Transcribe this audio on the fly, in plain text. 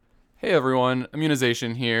Hey everyone,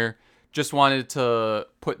 Immunization here. Just wanted to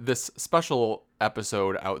put this special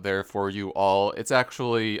episode out there for you all. It's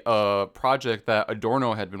actually a project that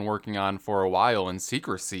Adorno had been working on for a while in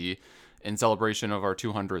secrecy in celebration of our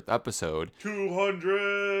 200th episode.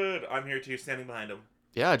 200! I'm here too, standing behind him.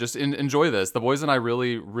 Yeah, just enjoy this. The boys and I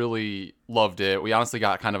really loved it. We honestly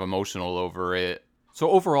got kind of emotional over it. So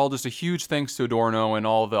overall, just a huge thanks to Adorno and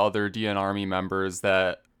all the other DN Army members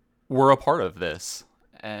that were a part of this.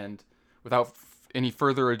 And without any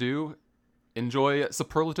further ado, enjoy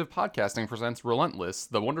Superlative Podcasting presents Relentless,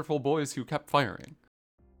 the wonderful boys who kept firing.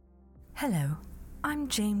 Hello, I'm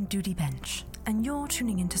Jane Doody Bench, and you're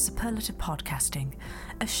tuning into Superlative Podcasting,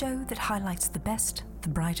 a show that highlights the best, the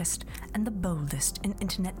brightest, and the boldest in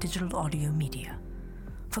internet digital audio media.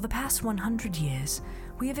 For the past 100 years,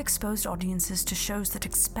 we have exposed audiences to shows that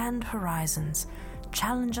expand horizons,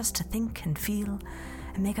 challenge us to think and feel,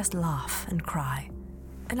 and make us laugh and cry.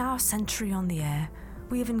 In our century on the air,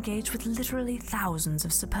 we have engaged with literally thousands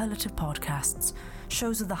of superlative podcasts,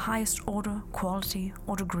 shows of the highest order, quality,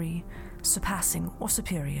 or degree, surpassing or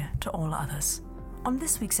superior to all others. On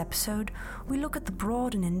this week's episode, we look at the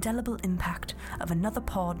broad and indelible impact of another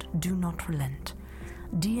pod, Do Not Relent.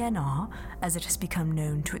 DNR, as it has become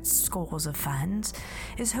known to its scores of fans,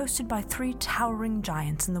 is hosted by three towering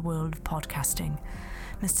giants in the world of podcasting: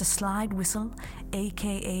 Mr. Slide Whistle,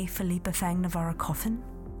 aka Felipe Fang Navarra Coffin,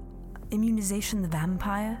 Immunization the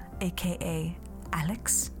Vampire, aka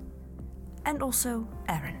Alex, and also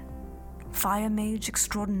Aaron, Fire Mage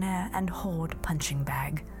Extraordinaire and Horde Punching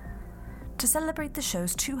Bag. To celebrate the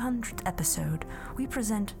show's 200th episode, we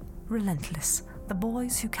present Relentless, the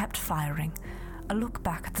boys who kept firing, a look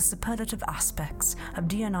back at the superlative aspects of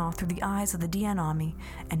DNR through the eyes of the DN Army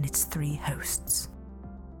and its three hosts.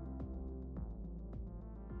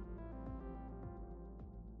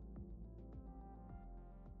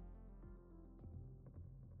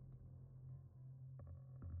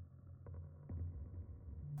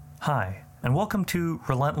 Hi, and welcome to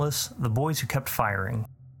Relentless, the boys who kept firing.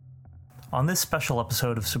 On this special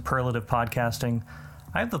episode of Superlative Podcasting,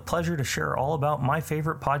 I have the pleasure to share all about my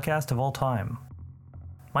favorite podcast of all time.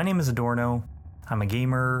 My name is Adorno. I'm a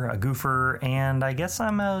gamer, a goofer, and I guess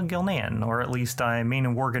I'm a Gilnean, or at least I main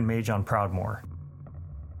a Worgen mage on Proudmoore.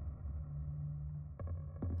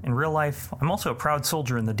 In real life, I'm also a proud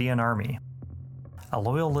soldier in the DN Army. A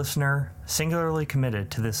loyal listener, singularly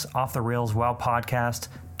committed to this off-the-rails WoW podcast,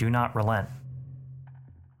 Do Not Relent.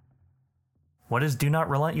 What is Do Not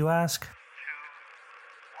Relent, you ask? 2,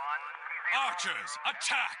 1, Archers,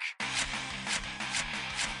 attack!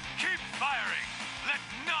 Keep firing! Let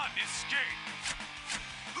none escape!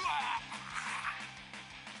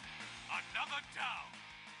 Another down!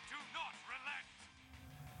 Do not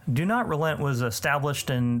relent! Do Not Relent was established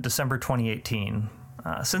in December 2018.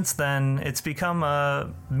 Since then, it's become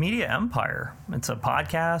a media empire. It's a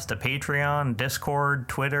podcast, a Patreon, Discord,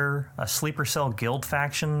 Twitter, a Sleeper Cell guild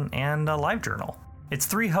faction, and a live journal. Its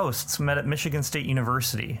three hosts met at Michigan State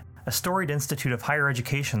University, a storied institute of higher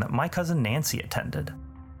education that my cousin Nancy attended.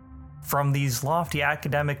 From these lofty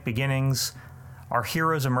academic beginnings, our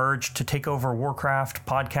heroes emerged to take over Warcraft,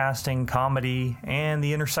 podcasting, comedy, and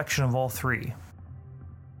the intersection of all three.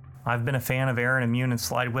 I've been a fan of Aaron, Immune, and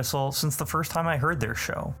Slide Whistle since the first time I heard their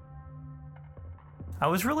show. I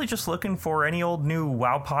was really just looking for any old new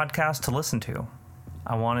WoW podcast to listen to.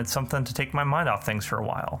 I wanted something to take my mind off things for a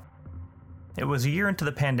while. It was a year into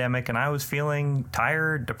the pandemic and I was feeling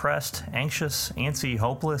tired, depressed, anxious, antsy,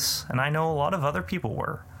 hopeless, and I know a lot of other people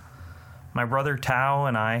were. My brother Tao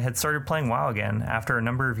and I had started playing WoW again after a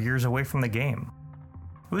number of years away from the game.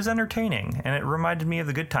 It was entertaining, and it reminded me of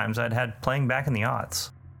the good times I'd had playing back in the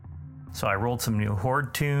aughts. So I rolled some new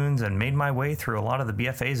Horde tunes and made my way through a lot of the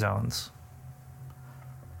BFA zones.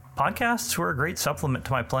 Podcasts were a great supplement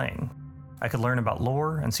to my playing. I could learn about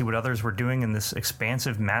lore and see what others were doing in this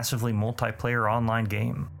expansive, massively multiplayer online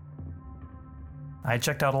game. I had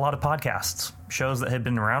checked out a lot of podcasts, shows that had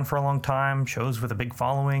been around for a long time, shows with a big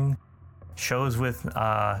following, shows with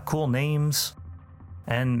cool names,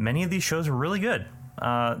 and many of these shows were really good.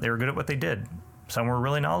 They were good at what they did. Some were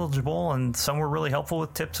really knowledgeable, and some were really helpful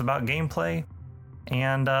with tips about gameplay.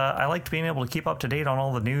 And I liked being able to keep up to date on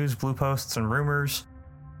all the news, blue posts, and rumors.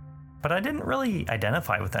 But I didn't really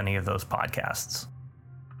identify with any of those podcasts.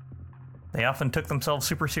 They often took themselves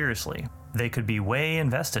super seriously. They could be way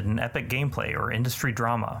invested in epic gameplay or industry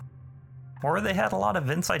drama. Or they had a lot of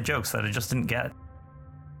inside jokes that I just didn't get.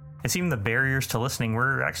 It seemed the barriers to listening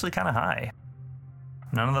were actually kind of high.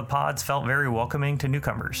 None of the pods felt very welcoming to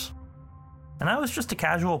newcomers. And I was just a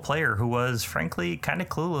casual player who was, frankly, kind of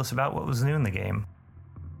clueless about what was new in the game.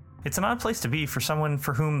 It's an odd place to be for someone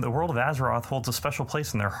for whom the world of Azeroth holds a special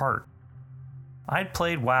place in their heart. I'd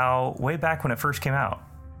played WoW way back when it first came out,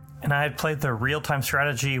 and I had played the real-time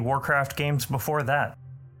strategy Warcraft games before that.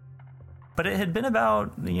 But it had been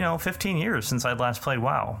about, 15 years since I'd last played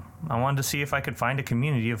WoW. I wanted to see if I could find a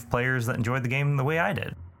community of players that enjoyed the game the way I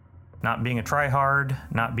did. Not being a tryhard,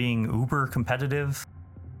 not being uber competitive,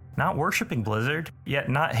 not worshipping Blizzard, yet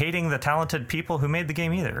not hating the talented people who made the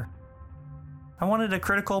game either. I wanted a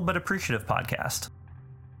critical but appreciative podcast.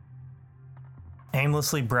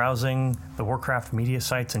 Aimlessly browsing the Warcraft media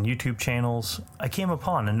sites and YouTube channels, I came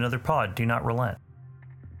upon another pod, Do Not Relent.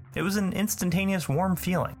 It was an instantaneous warm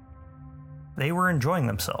feeling. They were enjoying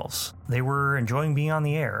themselves. They were enjoying being on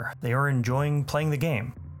the air. They were enjoying playing the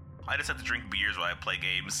game. I just have to drink beers while I play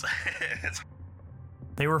games.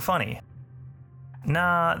 They were funny.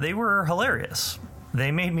 Nah, they were hilarious.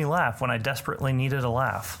 They made me laugh when I desperately needed a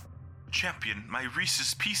laugh. Champion, my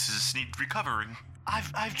Reese's Pieces need recovering.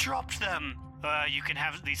 I've dropped them. You can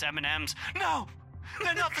have these M&Ms. No,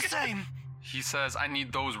 they're not the same. He says, I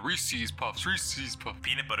need those Reese's Puffs.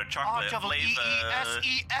 Peanut butter chocolate flavor.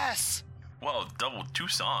 R-double-E-E-S-E-S. Well, double 2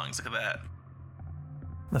 songs. Look at that.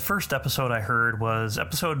 The first episode I heard was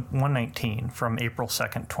episode 119 from April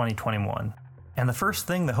 2nd, 2021. And the first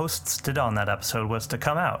thing the hosts did on that episode was to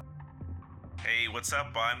come out. Hey, what's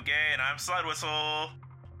up? I'm gay and I'm Slide Whistle.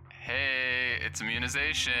 Hey, it's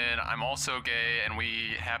immunization. I'm also gay, and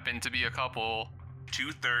we happen to be a couple.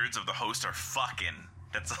 2/3 of the hosts are fucking.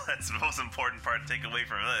 That's the most important part to take away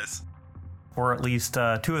from this. Or at least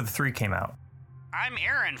 2 of the 3 came out. I'm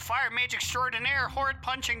Aaron, fire mage extraordinaire, horde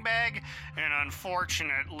punching bag, and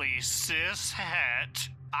unfortunately cis het.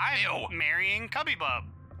 I'm marrying Cubby Bub.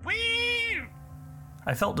 Whee!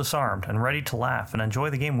 I felt disarmed and ready to laugh and enjoy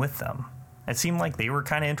the game with them. It seemed like they were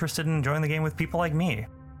kind of interested in enjoying the game with people like me.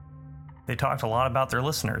 They talked a lot about their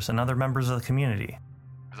listeners and other members of the community.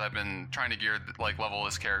 I've been trying to level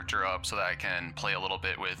this character up so that I can play a little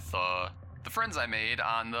bit with the friends I made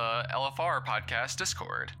on the LFR podcast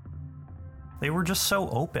Discord. They were just so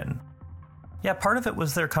open. Yeah, part of it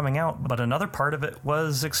was their coming out, but another part of it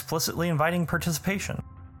was explicitly inviting participation.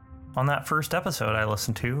 On that first episode I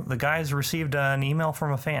listened to, the guys received an email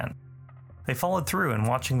from a fan. They followed through in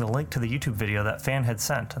watching the link to the YouTube video that fan had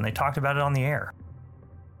sent, and they talked about it on the air.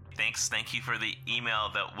 Thank you for the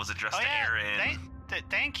email that was addressed to Aaron.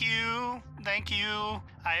 Thank you.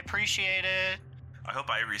 I appreciate it. I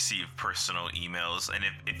hope I receive personal emails, and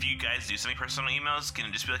if you guys do send me personal emails, can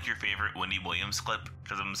it just be like your favorite Wendy Williams clip?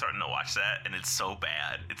 Because I'm starting to watch that, and it's so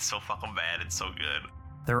bad. It's so fucking bad. It's so good.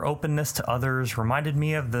 Their openness to others reminded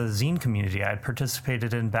me of the zine community I had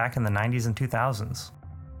participated in back in the 90s and 2000s.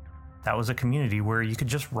 That was a community where you could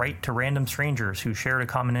just write to random strangers who shared a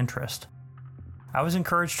common interest. I was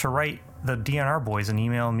encouraged to write the DNR boys an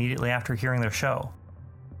email immediately after hearing their show.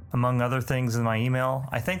 Among other things in my email,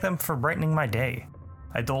 I thanked them for brightening my day.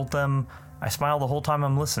 I told them I smile the whole time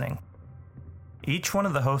I'm listening. Each one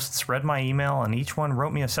of the hosts read my email and each one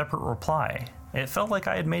wrote me a separate reply. It felt like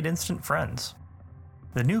I had made instant friends.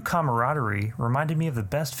 The new camaraderie reminded me of the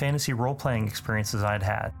best fantasy role-playing experiences I'd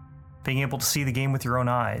had. Being able to see the game with your own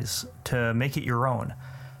eyes, to make it your own,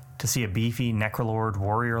 to see a beefy Necrolord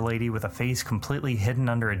warrior lady with a face completely hidden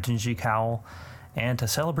under a dingy cowl, and to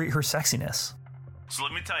celebrate her sexiness. So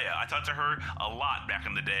let me tell you, I talked to her a lot back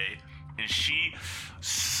in the day, and she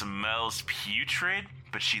smells putrid,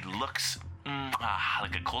 but she looks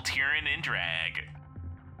like a Coltirian in drag.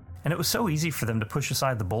 And it was so easy for them to push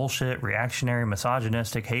aside the bullshit, reactionary,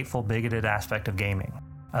 misogynistic, hateful, bigoted aspect of gaming.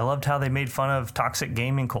 I loved how they made fun of toxic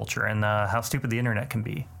gaming culture and how stupid the internet can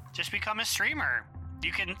be. Just become a streamer.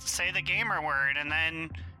 You can say the gamer word and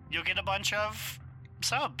then you'll get a bunch of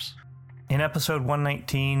subs. In episode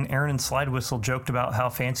 119, Aaron and Slide Whistle joked about how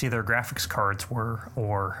fancy their graphics cards were,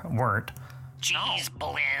 or weren't. Jeez,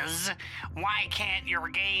 Blizz, why can't your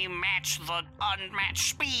game match the unmatched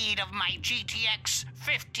speed of my GTX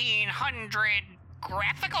 1500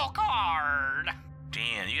 graphical card?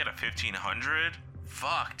 Damn, you got a 1500?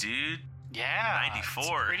 Fuck, dude. Yeah,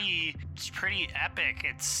 94. It's pretty epic.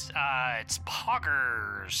 It's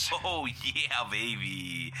poggers. Oh yeah,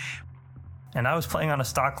 baby. And I was playing on a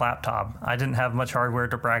stock laptop. I didn't have much hardware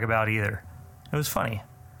to brag about either. It was funny.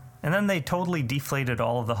 And then they totally deflated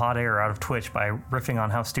all of the hot air out of Twitch by riffing on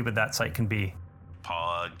how stupid that site can be.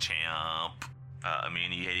 PogChamp.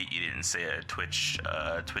 You didn't say a Twitch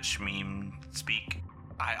meme speak.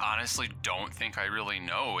 I honestly don't think I really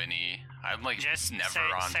know any. I'm like Just never say,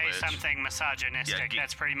 on say Twitch. something misogynistic. Yeah,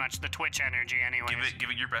 That's pretty much the Twitch energy anyways. Give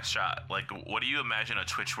it your best shot. Like, what do you imagine a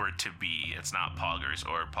Twitch word to be? It's not Poggers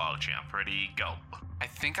or PogChamp. Ready, go. I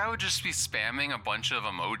think I would just be spamming a bunch of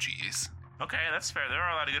emojis. Okay, that's fair. There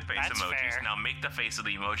are a lot of good face That's emojis. fair. Now make the face of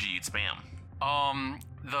the emoji you'd spam.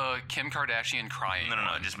 The Kim Kardashian crying. No,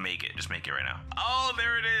 just make it. Just make it right now. Oh,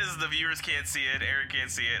 there it is. The viewers can't see it. Eric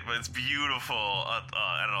can't see it, but it's beautiful.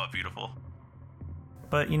 I don't know what beautiful.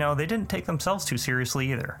 But, they didn't take themselves too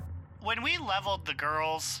seriously either. When we leveled the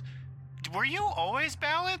girls, were you always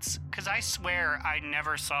balanced? Because I swear I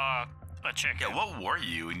never saw a chicken. Yeah, what were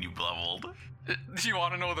you when you leveled? Do you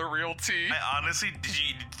want to know the real tea? I honestly,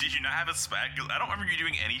 did you not have a spec? 'Cause I don't remember you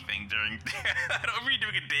doing anything during. I don't remember you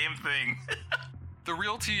doing a damn thing. The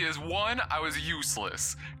real tea is 1, I was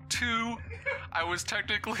useless. 2, I was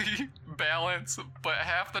technically balanced, but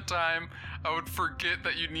half the time I would forget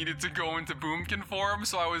that you needed to go into boomkin form,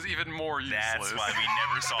 so I was even more useless. That's why we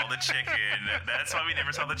never saw the chicken. That's why we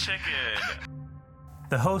never saw the chicken.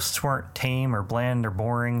 The hosts weren't tame or bland or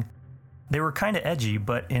boring. They were kind of edgy,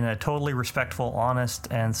 but in a totally respectful, honest,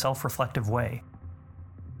 and self-reflective way.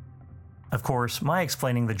 Of course, my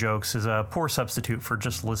explaining the jokes is a poor substitute for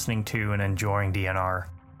just listening to and enjoying DNR.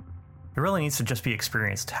 It really needs to just be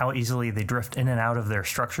experienced, how easily they drift in and out of their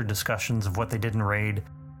structured discussions of what they did in Raid,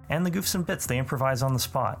 and the goofs and bits they improvise on the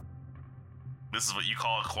spot. This is what you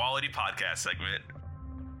call a quality podcast segment.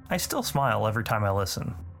 I still smile every time I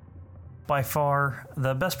listen. By far,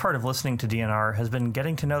 the best part of listening to DNR has been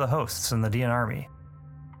getting to know the hosts in the DN Army.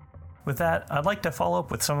 With that, I'd like to follow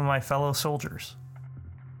up with some of my fellow soldiers.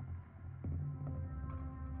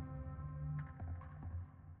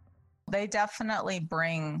 They definitely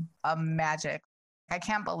bring a magic. I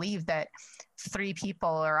can't believe that 3 people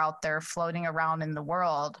are out there floating around in the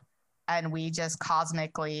world and we just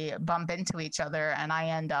cosmically bump into each other and I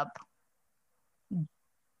end up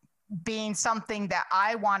being something that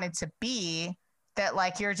I wanted to be, that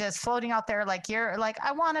like you're just floating out there like you're like,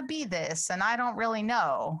 I want to be this and I don't really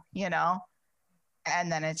know,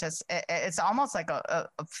 And then it's almost like a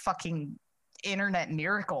fucking internet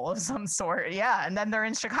miracle of some sort. Yeah, and then they're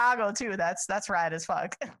in Chicago too. That's rad as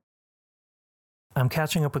fuck. I'm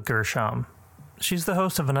catching up with Gershom. She's the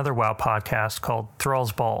host of another WoW podcast called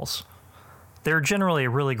Thrall's Balls. They're generally a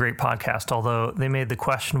really great podcast, although they made the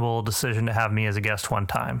questionable decision to have me as a guest one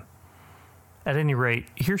time. At any rate,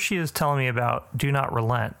 here she is telling me about Do Not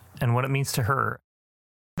Relent and what it means to her.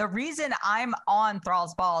 The reason I'm on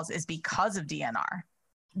Thrall's Balls is because of DNR.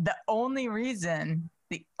 The only reason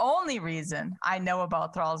I know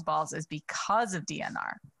about Thrall's Balls is because of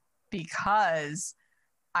DNR. Because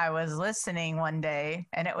I was listening one day,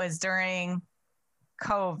 and it was during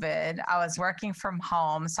COVID. I was working from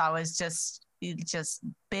home, so I was just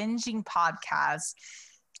binging podcasts.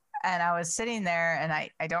 And I was sitting there, and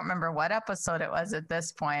I don't remember what episode it was at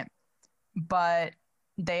this point, but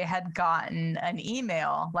they had gotten an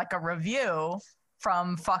email, like a review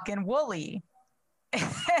from fucking Wooly.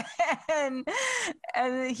 and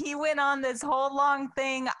he went on this whole long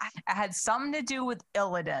thing. It had something to do with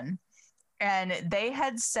Illidan. And they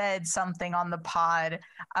had said something on the pod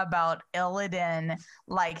about Illidan,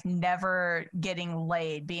 like never getting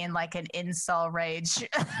laid, being like an incel rage,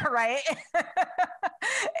 right?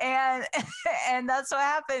 and that's what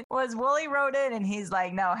happened. Was Wooly wrote in and he's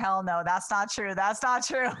like, no, hell no, that's not true. That's not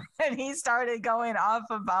true. And he started going off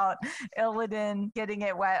about Illidan getting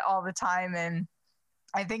it wet all the time. And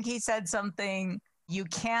I think he said something, you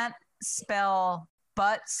can't spell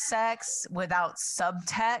butt sex without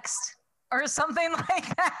subtext, or something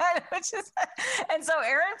like that, and so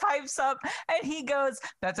Aaron pipes up and he goes,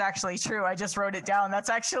 that's actually true. I just wrote it down. That's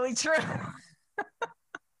actually true.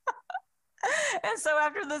 And so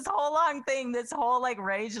after this whole long thing, this whole like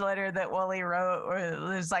rage letter that Wooly wrote,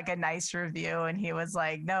 there's like a nice review. And he was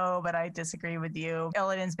like, no, but I disagree with you.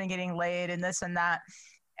 Illidan's been getting laid and this and that.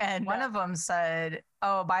 And one of them said,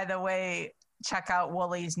 oh, by the way, check out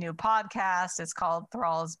Wooly's new podcast. It's called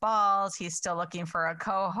Thrall's Balls. He's still looking for a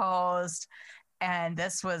co-host. And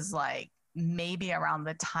this was like maybe around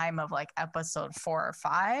the time of like episode 4 or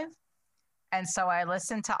 5. And so I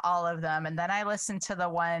listened to all of them. And then I listened to the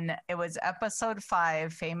one, it was episode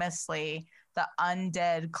 5, famously, the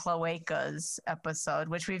Undead Cloacas episode,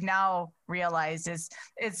 which we've now realized is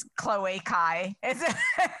cloacae. It's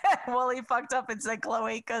Wooly fucked up and said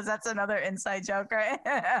cloacas. That's another inside joke, right?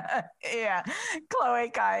 Yeah,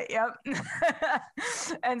 cloacae. Yep.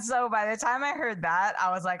 And so by the time I heard that,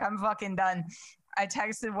 I was like, I'm fucking done. I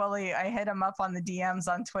texted Wooly. I hit him up on the DMs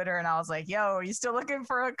on Twitter, and I was like, "Yo, are you still looking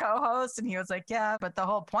for a co-host?" And he was like, "Yeah." But the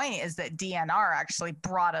whole point is that DNR actually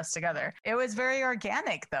brought us together. It was very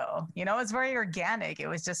organic, though. You know, it's very organic. It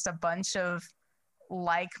was just a bunch of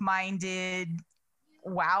like-minded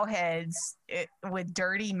wowheads with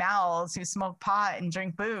dirty mouths who smoke pot and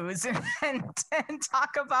drink booze and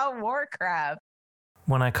talk about Warcraft.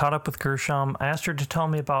 When I caught up with Gershom, I asked her to tell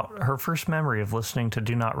me about her first memory of listening to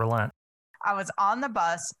Do Not Relent. I was on the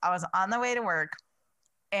bus. I was on the way to work,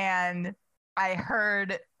 and I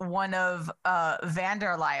heard one of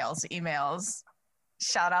Vanderlyle's emails.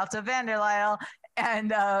 Shout out to Vanderlyle.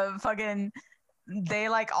 And fucking, they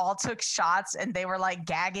like all took shots, and they were like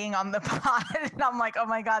gagging on the pot. And I'm like, oh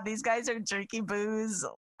my God, these guys are drinking booze.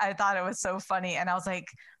 I thought it was so funny. And I was like,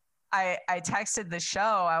 I texted the show.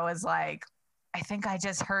 I was like, I think I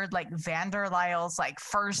just heard like Vanderlyle's like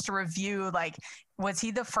first review. Like, was he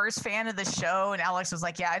the first fan of the show? And Alex was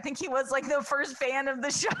like, yeah, I think he was like the first fan of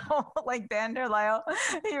the show. Like Vanderlyle,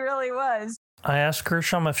 he really was. I asked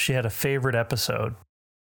Gershom if she had a favorite episode.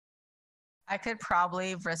 I could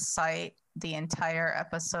probably recite the entire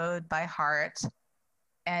episode by heart,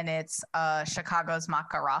 and it's Chicago's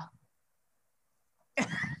Macara.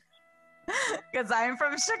 Because I'm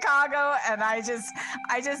from Chicago, and I just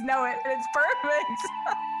know it. It's perfect.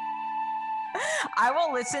 I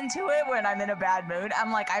will listen to it when I'm in a bad mood.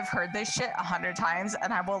 I'm like, I've heard this shit 100 times,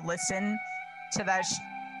 and I will listen to that.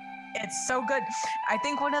 It's so good. I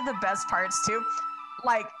think one of the best parts too,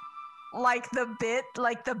 like the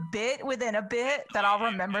bit within a bit that I'll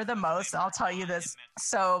remember the most. And I'll tell you this.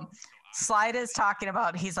 So Slide is talking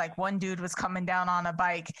about, he's like, one dude was coming down on a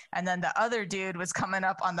bike, and then the other dude was coming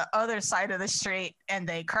up on the other side of the street, and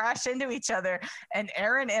they crash into each other. And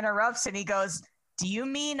Aaron interrupts, and he goes, do you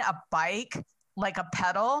mean a bike, like a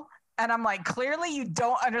pedal? And I'm like, clearly you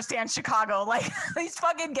don't understand Chicago. Like, these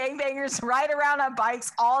fucking gangbangers ride around on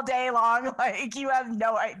bikes all day long. Like, you have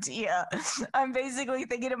no idea. I'm basically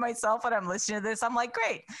thinking to myself when I'm listening to this, I'm like,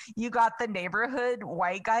 great. You got the neighborhood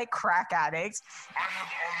white guy crack addict. I have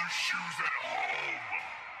other shoes at home.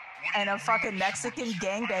 And a fucking Mexican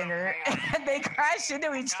gangbanger. And they crash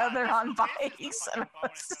into each other on bikes. And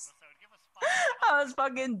I was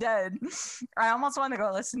fucking dead. I almost want to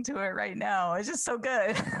go listen to it right now. It's just so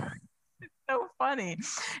good. So funny.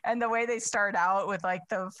 And the way they start out with like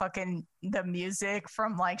the music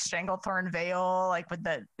from like Stranglethorn Vale, like with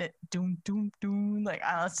the doom doom doom, like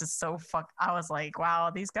it's just so I was like, wow,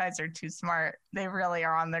 these guys are too smart. They really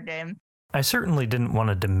are on their game. I certainly didn't want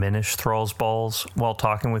to diminish Thrall's Balls while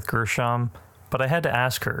talking with Gershom, but I had to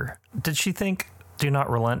ask her, did she think Do Not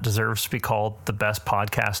Relent deserves to be called the best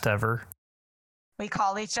podcast ever? We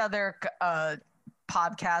call each other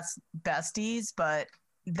podcast besties, but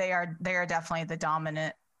they are definitely the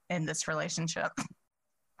dominant in this relationship.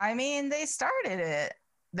 I mean, they started it.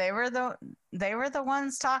 They were the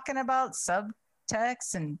ones talking about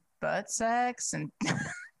subtext and butt sex and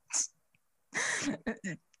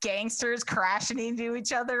gangsters crashing into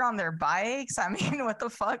each other on their bikes. I mean, what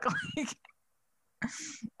the fuck? Like,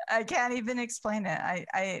 I can't even explain it.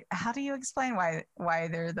 I how do you explain why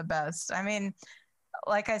they're the best? I mean,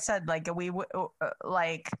 like I said, like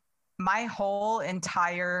my whole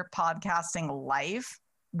entire podcasting life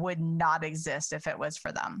would not exist if it was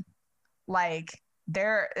for them. Like,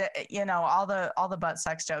 they're, all the butt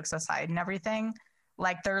sex jokes aside and everything,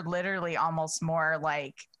 like, they're literally almost more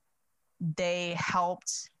like they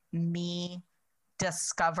helped me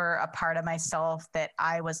discover a part of myself that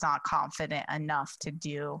I was not confident enough to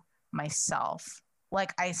do myself.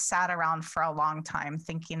 Like, I sat around for a long time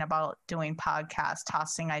thinking about doing podcasts,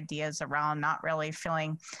 tossing ideas around, not really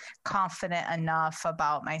feeling confident enough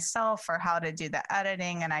about myself or how to do the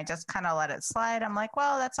editing. And I just kind of let it slide. I'm like,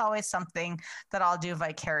 well, that's always something that I'll do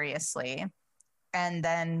vicariously. And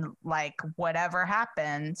then, like, whatever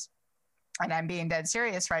happened, and I'm being dead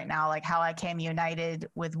serious right now, like how I came united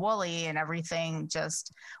with Wooly and everything,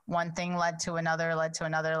 just one thing led to another, led to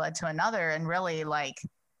another, led to another. And really, like,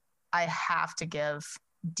 I have to give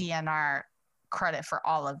DNR credit for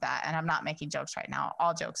all of that. And I'm not making jokes right now,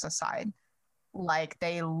 all jokes aside. Like,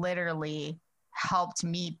 they literally helped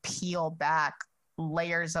me peel back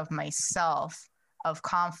layers of myself, of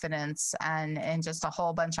confidence, and just a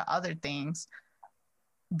whole bunch of other things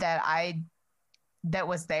that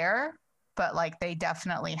was there, but like, they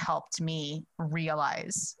definitely helped me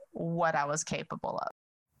realize what I was capable of.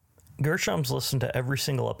 Gershom's listened to every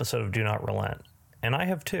single episode of Do Not Relent, and I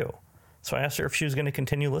have too. So I asked her if she was going to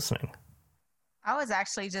continue listening. I was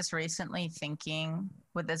actually just recently thinking,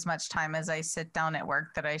 with as much time as I sit down at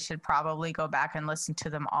work, that I should probably go back and listen to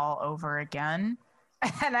them all over again.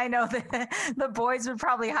 And I know that the boys would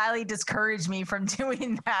probably highly discourage me from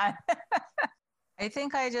doing that. I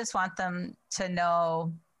think I just want them to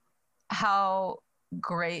know how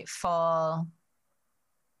grateful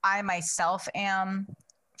I myself am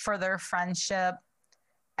for their friendship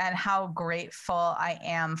and how grateful I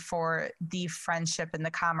am for the friendship and the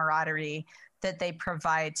camaraderie that they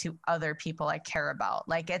provide to other people I care about.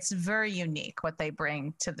 Like, it's very unique what they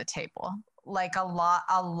bring to the table. Like a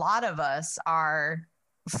lot of us are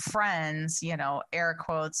friends, you know, air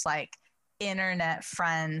quotes, like internet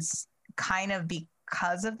friends, kind of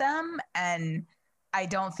because of them. And I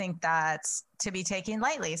don't think that's to be taken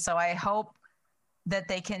lightly. So I hope that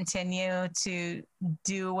they continue to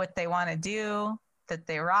do what they want to do, that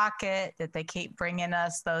they rock it, that they keep bringing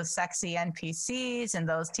us those sexy NPCs and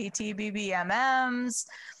those TTBBMMs,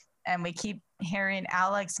 and we keep hearing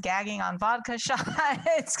Alex gagging on vodka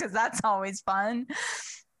shots because that's always fun.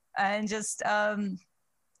 And just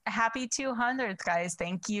happy 200th, guys.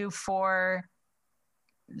 Thank you for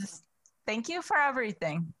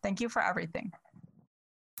everything. Thank you for everything.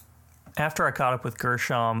 After I caught up with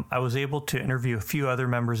Gershom, I was able to interview a few other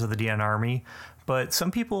members of the DN Army, but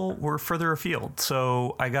some people were further afield.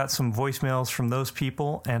 So I got some voicemails from those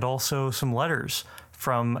people and also some letters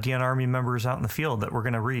from DN Army members out in the field that we're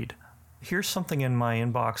going to read. Here's something in my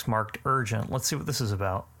inbox marked urgent. Let's see what this is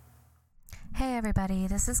about. Hey everybody,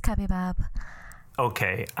 this is Cubby Bob.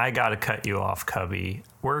 Okay, I gotta cut you off, Cubby.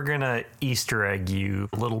 We're gonna Easter egg you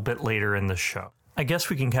a little bit later in the show. I guess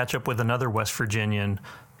we can catch up with another West Virginian,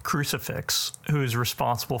 Crucifix, who's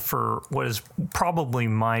responsible for what is probably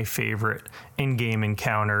my favorite in-game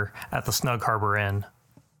encounter at the Snug Harbor Inn.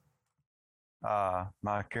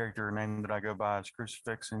 My character name that I go by is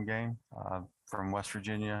Crucifix in game, from West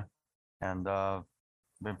Virginia, and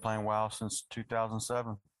been playing WoW since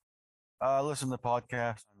 2007. I listen to the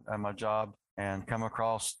podcast at my job and come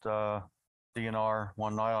across DNR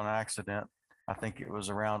one night on accident. I think it was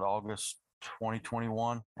around August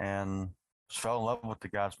 2021, and just fell in love with the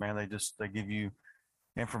guys, man. They give you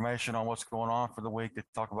information on what's going on for the week. They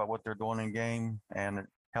talk about what they're doing in game, and it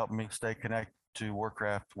helped me stay connected to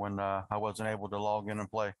Warcraft when I wasn't able to log in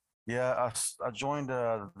and play. Yeah, I joined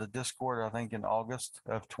the Discord, I think, in August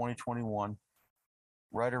of 2021,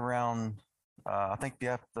 right around, I think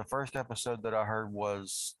the first episode that I heard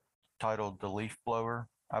was titled The Leaf Blower,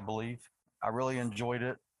 I believe. I really enjoyed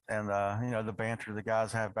it, and the banter the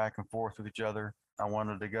guys have back and forth with each other. I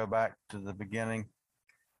wanted to go back to the beginning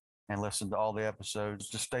and listen to all the episodes,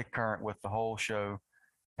 just stay current with the whole show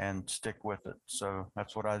and stick with it. So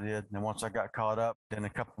that's what I did. And once I got caught up, then a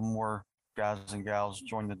couple more guys and gals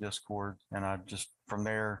joined the Discord, and I just from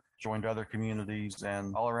there joined other communities,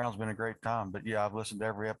 and all around it's been a great time. But yeah, I've listened to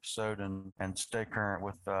every episode and stay current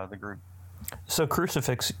with the group. So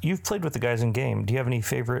Crucifix, you've played with the guys in game. Do you have any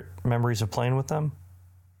favorite memories of playing with them?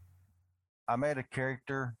 I made a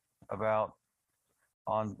character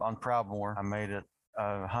on Proudmoore. I made it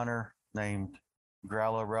a hunter named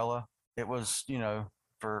Growlerella. It was,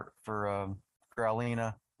 for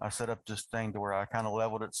Growlina, I set up this thing to where I kind of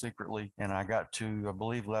leveled it secretly, and I got to, I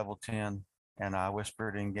believe, level 10, and I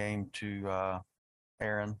whispered in game to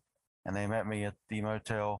Aaron, and they met me at the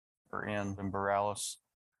motel or inn in Borealis,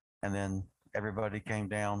 and then everybody came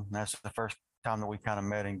down. And that's the first time that we kind of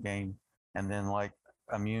met in game. And then like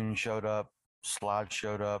Immune showed up, Slide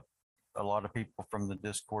showed up, a lot of people from the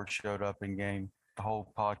Discord showed up in game. The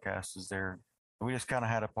whole podcast is there. We just kind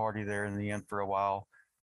of had a party there in the end for a while.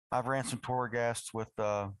 I've ran some Torghast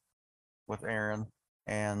with Aaron,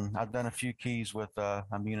 and I've done a few keys with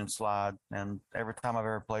Immune and Slide, and every time I've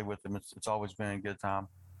ever played with them, it's always been a good time.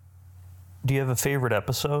 Do you have a favorite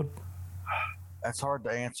episode? That's hard to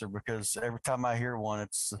answer because every time I hear one,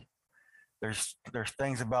 there's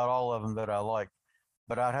things about all of them that I like.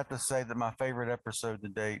 But I'd have to say that my favorite episode to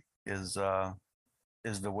date is the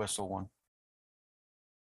Whistle one.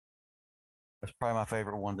 That's probably my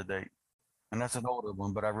favorite one to date. And that's an older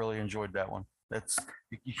one, but I really enjoyed that one.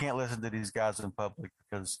 You can't listen to these guys in public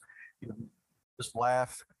because you just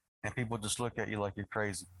laugh and people just look at you like you're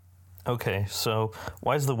crazy. Okay, so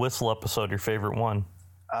why is the Whistle episode your favorite one?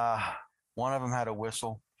 One of them had a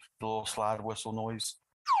whistle, the little slide whistle noise.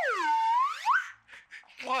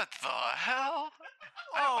 What the hell?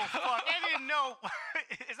 Oh, fuck. I didn't know.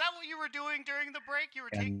 Is that what you were doing during the break? You were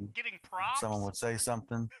getting prompts? Someone would say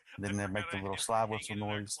something, then they'd make the little slide whistle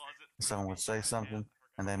noise. Someone would say something,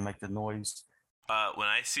 and they'd make the noise. When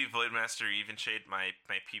I see Voidmaster Evenshade, my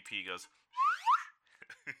PP goes...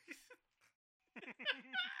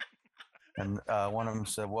 And one of them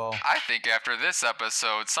said, well... I think after this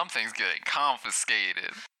episode, something's getting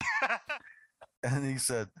confiscated. And he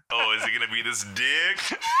said, "Oh, is it gonna be this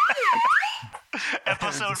dick?"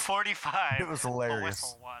 Episode 45. It was hilarious.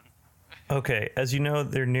 Whistle one. Okay, as you know,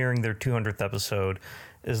 they're nearing their 200th episode.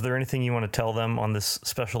 Is there anything you want to tell them on this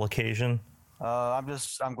special occasion?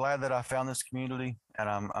 I'm glad that I found this community, and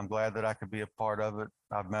I'm glad that I could be a part of it.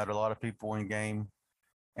 I've met a lot of people in game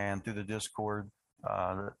and through the Discord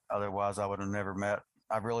that otherwise I would have never met.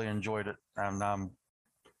 I've really enjoyed it, and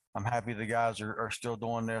I'm happy the guys are still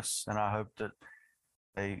doing this, and I hope that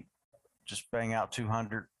they just bang out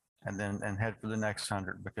 200 and head for the next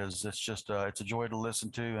 100, because it's just it's a joy to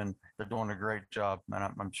listen to, and they're doing a great job, and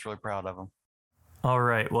I'm just really proud of them. All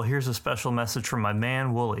right, well, here's a special message from my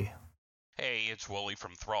man, Wooly. Hey, it's Wooly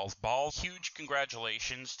from Thrall's Balls. Huge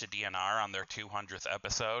congratulations to DNR on their 200th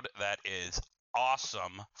episode. That is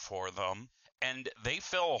awesome for them. And they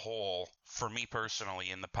fill a hole, for me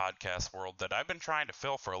personally, in the podcast world that I've been trying to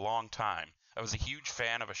fill for a long time. I was a huge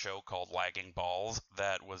fan of a show called Lagging Balls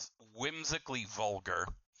that was whimsically vulgar,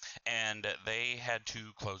 and they had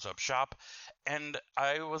to close up shop, and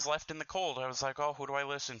I was left in the cold. I was like, oh, who do I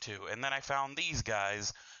listen to? And then I found these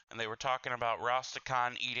guys, and they were talking about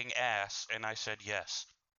Rastakhan eating ass, and I said, yes,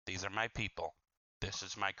 these are my people. This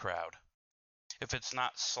is my crowd. If it's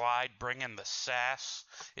not Slide bringing the sass,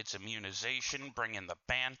 it's Immunization bringing the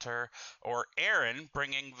banter, or Aaron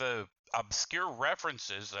bringing the obscure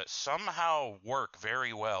references that somehow work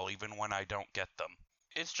very well even when I don't get them.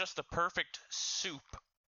 It's just the perfect soup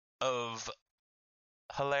of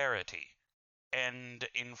hilarity and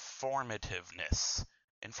informativeness.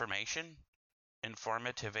 Information?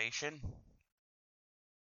 Informativation?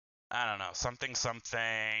 I don't know. Something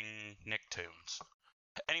Nicktoons.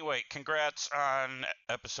 Anyway, congrats on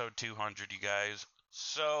episode 200, you guys.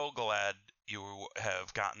 So glad you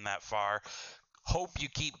have gotten that far. Hope you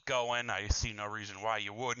keep going. I see no reason why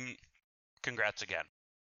you wouldn't. Congrats again.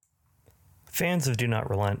 Fans of Do Not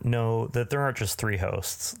Relent know that there aren't just 3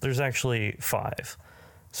 hosts. There's actually 5.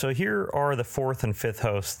 So here are the 4th and 5th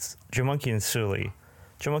hosts, Jamunky and Sully.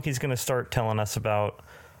 Jamunky's going to start telling us about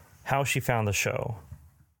how she found the show.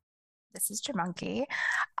 This is Jamunky.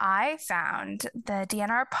 I found the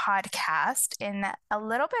DNR podcast in a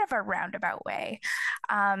little bit of a roundabout way.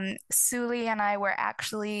 Sully and I were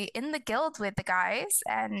actually in the guild with the guys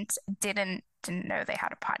and didn't know they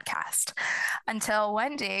had a podcast until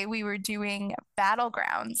one day we were doing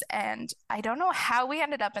Battlegrounds, and I don't know how we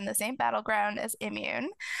ended up in the same battleground as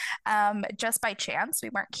Immune, just by chance. We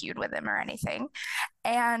weren't queued with him or anything,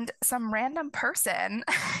 and some random person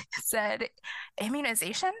said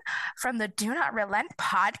Immunization from the Do Not Relent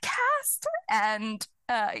podcast, and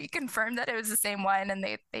he confirmed that it was the same one, and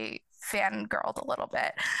they fangirled a little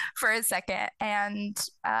bit for a second, and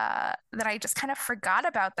then I just kind of forgot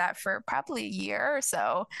about that for probably a year or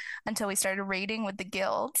so until we started raiding with the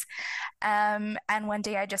guild, and one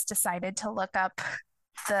day I just decided to look up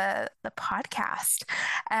the podcast,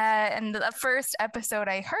 and the first episode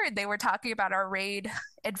I heard, they were talking about our raid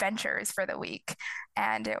adventures for the week,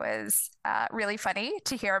 and it was really funny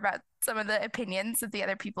to hear about some of the opinions of the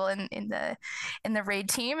other people in the raid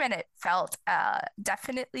team, and it felt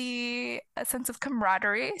definitely a sense of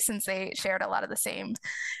camaraderie since they shared a lot of the same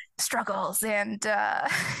struggles and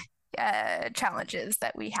challenges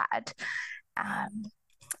that we had,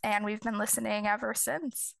 and we've been listening ever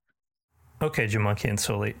since. Okay, Jamunky and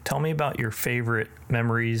Sully, tell me about your favorite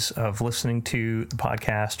memories of listening to the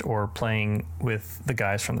podcast or playing with the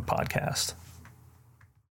guys from the podcast.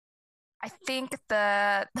 I think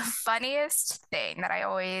the funniest thing that I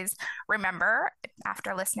always remember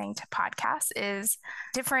after listening to podcasts is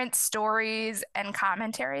different stories and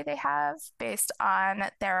commentary they have based on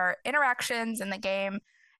their interactions in the game,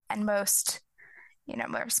 and more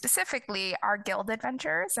specifically, our guild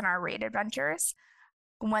adventures and our raid adventures.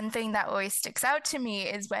 One thing that always sticks out to me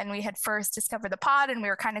is when we had first discovered the pod and we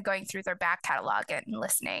were kind of going through their back catalog and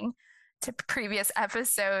listening to previous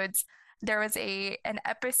episodes. There was an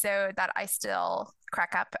episode that I still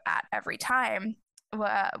crack up at every time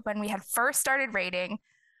when we had first started raiding.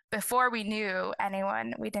 Before we knew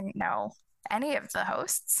anyone, we didn't know any of the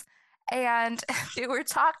hosts. And they were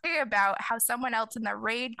talking about how someone else in the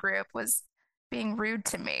raid group was being rude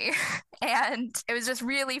to me. And it was just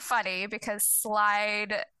really funny because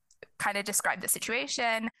Slide kind of described the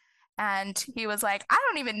situation, and he was like, I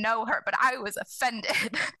don't even know her, but I was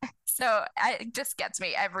offended. So it just gets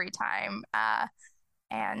me every time.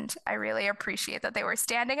 And I really appreciate that they were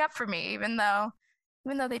standing up for me, even though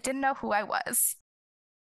they didn't know who I was.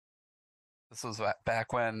 This was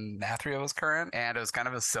back when Nathria was current, and it was kind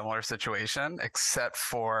of a similar situation, except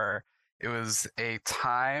for it was a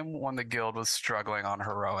time when the guild was struggling on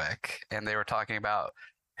heroic, and they were talking about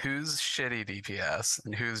who's shitty DPS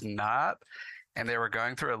and who's not. And they were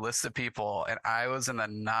going through a list of people, and I was in the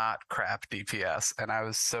not crap DPS. And I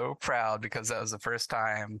was so proud because that was the first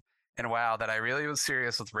time in WoW that I really was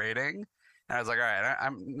serious with rating. And I was like, all right,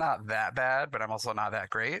 I'm not that bad, but I'm also not that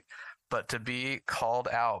great. But to be called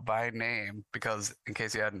out by name, because in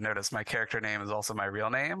case you hadn't noticed, my character name is also my real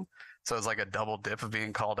name. So it's like a double dip of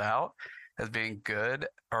being called out as being good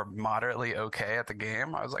or moderately okay at the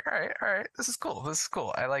game. I was like, all right, this is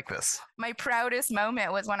cool. I like this. My proudest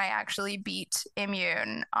moment was when I actually beat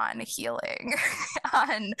Immune on healing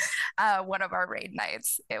on one of our raid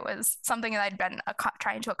nights. It was something that I'd been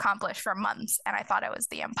trying to accomplish for months, and I thought it was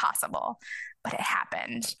the impossible. But it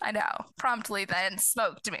happened. I know. Promptly then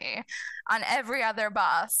smoked me on every other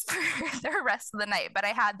boss for the rest of the night, but I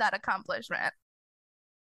had that accomplishment.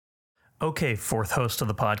 Okay, fourth host of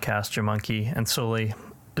the podcast, Jamunky and Sully,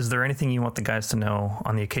 is there anything you want the guys to know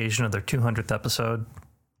on the occasion of their 200th episode?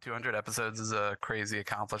 200 episodes is a crazy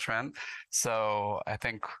accomplishment. So I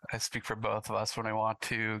think I speak for both of us when we want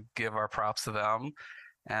to give our props to them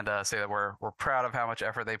and say that we're proud of how much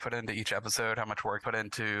effort they put into each episode, how much work put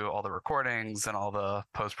into all the recordings and all the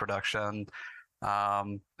post-production,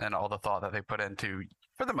 and all the thought that they put into,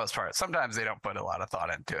 for the most part. Sometimes they don't put a lot of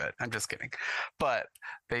thought into it. I'm just kidding. But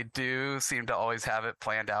they do seem to always have it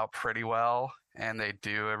planned out pretty well, and they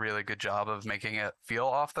do a really good job of making it feel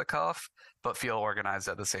off the cuff, but feel organized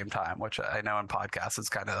at the same time, which I know in podcasts is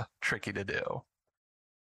kind of tricky to do.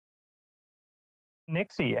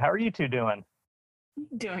 Nixie, how are you two doing?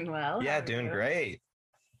 Doing well. Yeah, doing great.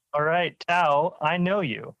 All right, Tao, I know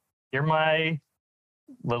you. You're my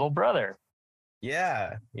little brother.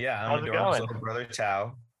 Yeah, How's I'm it Adorno's going? little brother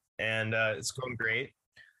Tao, and it's going great.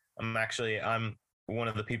 I'm one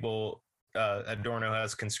of the people Adorno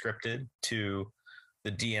has conscripted to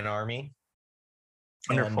the DN Army.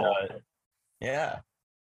 Wonderful. And, yeah,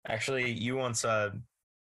 actually, you once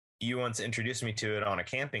introduced me to it on a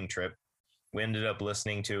camping trip. We ended up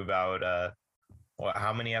listening to about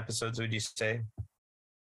how many episodes would you say?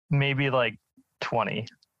 Maybe like 20.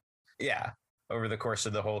 Yeah, over the course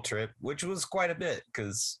of the whole trip, which was quite a bit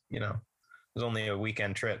because, it was only a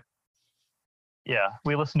weekend trip. Yeah,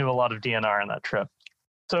 we listened to a lot of DNR on that trip.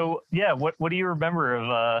 So, yeah, what do you remember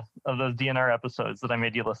of those DNR episodes that I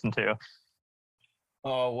made you listen to?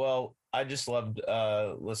 Oh, well, I just loved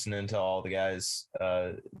listening to all the guys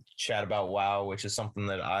chat about WoW, which is something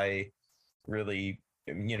that I really,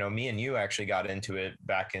 me and you actually got into it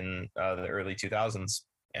back in the early 2000s.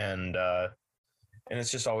 And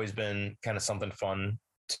it's just always been kind of something fun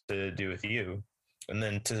to do with you. And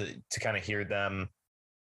then to kind of hear them,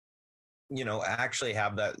 actually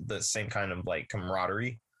have the same kind of like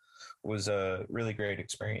camaraderie was a really great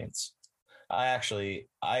experience. I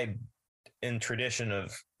in tradition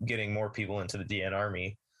of getting more people into the DN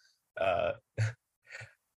Army,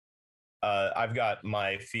 I've got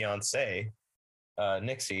my fiance,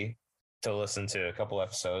 Nixie, to listen to a couple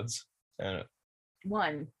episodes. And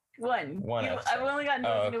One. episode. I've only gotten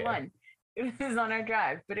to listen to okay. one. It was on our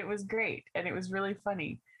drive, but it was great and it was really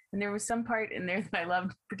funny. And there was some part in there that I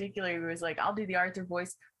loved particularly. It was like, I'll do the Arthur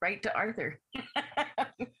voice right to Arthur.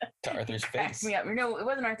 To Arthur's Cracked face. me up. No, it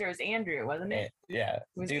wasn't Arthur. It was Andrew, wasn't it? Yeah. It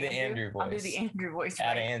was Do the Andrew voice. I'll do the Andrew voice.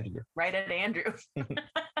 At right, Andrew. Right at Andrew.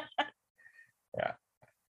 Yeah.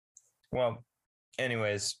 Well,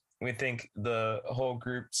 anyways, we think the whole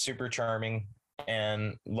group super charming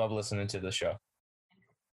and love listening to the show.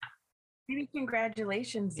 Maybe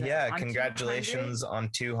congratulations. though, Yeah, on congratulations 200. on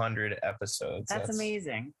 200 episodes. That's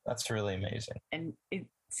amazing. That's really amazing. And it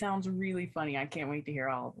sounds really funny. I can't wait to hear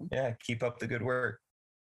all of them. Yeah, keep up the good work.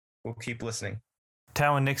 We'll keep listening.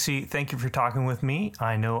 Tao and Nixie, thank you for talking with me.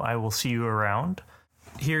 I know I will see you around.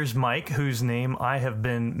 Here's Mike, whose name I have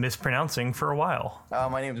been mispronouncing for a while.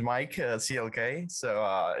 My name's Mike, CLK.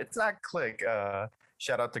 So it's not Click.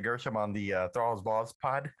 Shout out to Gershom on the Thrall's Balls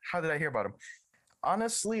pod. How did I hear about him?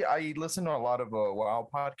 Honestly, I listen to a lot of WoW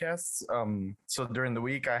podcasts. So during the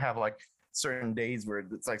week, I have like certain days where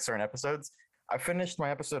it's like certain episodes. I finished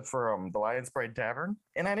my episode for the Lion's Pride Tavern,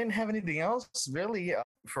 and I didn't have anything else really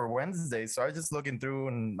for Wednesday. So I was just looking through,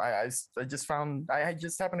 and I just found I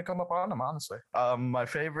just happened to come up on them. Honestly, my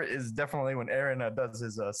favorite is definitely when Aaron does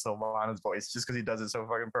his Sylvanas voice, just because he does it so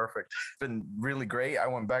fucking perfect. It's been really great. I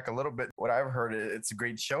went back a little bit. What I've heard, it's a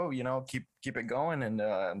great show. Keep it going,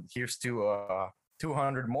 and here's to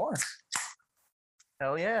 200 more.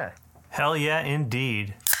 Hell yeah. Hell yeah,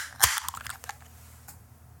 indeed.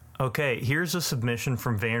 Okay, here's a submission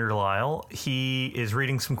from Vanderlyle. He is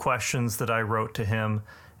reading some questions that I wrote to him,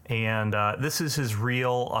 and this is his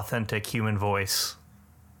real, authentic human voice.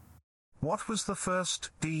 What was the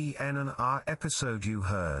first DNR episode you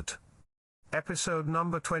heard? Episode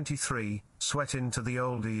number 23, Sweat into the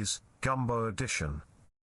Oldies, Gumbo Edition.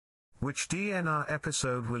 Which DNR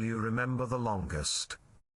episode will you remember the longest?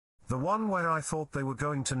 The one where I thought they were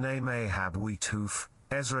going to name Ahab Wheathoof,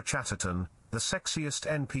 Ezra Chatterton, the sexiest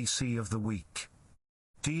NPC of the week.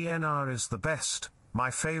 DNR is the best,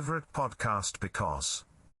 my favorite podcast because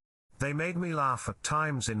they made me laugh at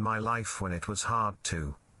times in my life when it was hard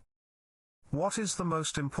to. What is the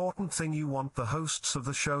most important thing you want the hosts of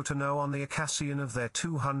the show to know on the occasion of their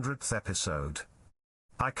 200th episode?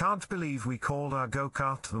 I can't believe we called our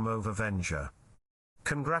go-kart the Move Avenger.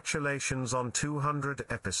 Congratulations on 200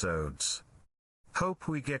 episodes. Hope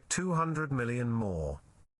we get 200 million more.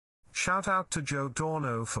 Shout out to Joe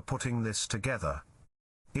Dorno for putting this together.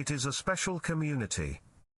 It is a special community.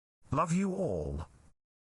 Love you all.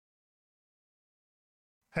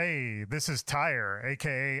 Hey, this is Tyre,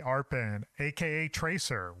 aka Arpin, aka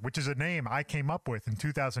Tracer, which is a name I came up with in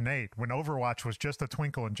 2008 when Overwatch was just a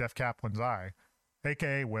twinkle in Jeff Kaplan's eye,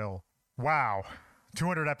 aka Will. Wow,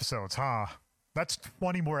 200 episodes, huh? That's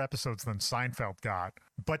 20 more episodes than Seinfeld got,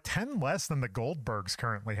 but 10 less than the Goldbergs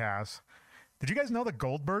currently has. Did you guys know the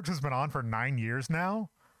Goldbergs has been on for 9 years now?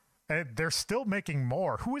 And they're still making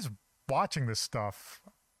more. Who is watching this stuff?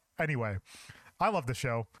 Anyway, I love the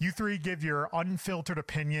show. You three give your unfiltered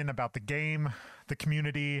opinion about the game, the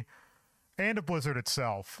community, and of Blizzard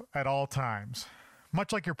itself at all times.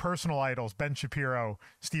 Much like your personal idols, Ben Shapiro,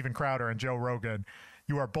 Steven Crowder, and Joe Rogan,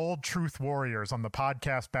 you are bold truth warriors on the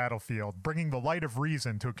podcast battlefield, bringing the light of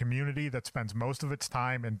reason to a community that spends most of its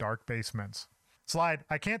time in dark basements. Slide,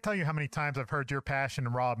 I can't tell you how many times I've heard your passion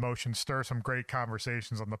and raw emotion stir some great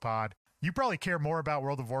conversations on the pod. You probably care more about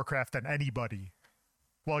World of Warcraft than anybody.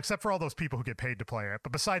 Well, except for all those people who get paid to play it,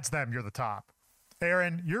 but besides them, you're the top.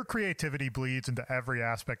 Aaron, your creativity bleeds into every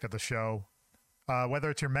aspect of the show.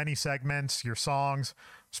 Whether it's your many segments, your songs,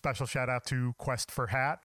 special shout out to Quest for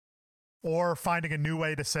Hat, or finding a new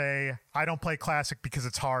way to say, I don't play Classic because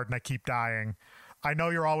it's hard and I keep dying. I know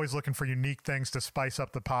you're always looking for unique things to spice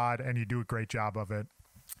up the pod, and you do a great job of it.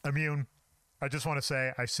 Immune, I just want to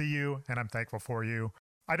say I see you, and I'm thankful for you.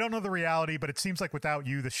 I don't know the reality, but it seems like without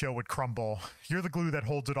you, the show would crumble. You're the glue that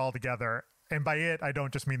holds it all together. And by it, I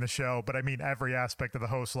don't just mean the show, but I mean every aspect of the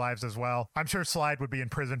host's lives as well. I'm sure Slide would be in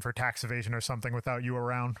prison for tax evasion or something without you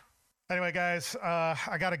around. Anyway, guys,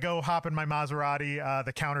 I got to go hop in my Maserati.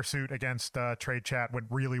 The countersuit against Trade Chat went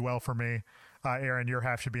really well for me. Aaron, your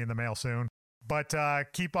half should be in the mail soon. But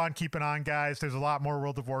keep on keeping on, guys. There's a lot more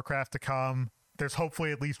World of Warcraft to come. There's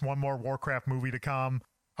hopefully at least one more Warcraft movie to come.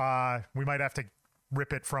 We might have to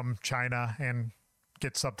rip it from China and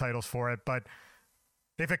get subtitles for it. But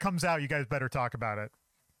if it comes out, you guys better talk about it.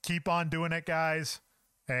 Keep on doing it, guys.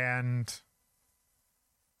 And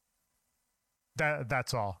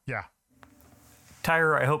that's all. Yeah.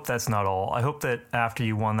 Tyre, I hope that's not all. I hope that after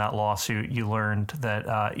you won that lawsuit, you learned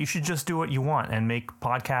that you should just do what you want and make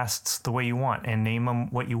podcasts the way you want and name them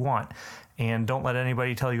what you want. And don't let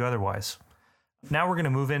anybody tell you otherwise. Now we're going to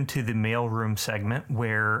move into the mailroom segment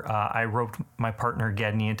where I roped my partner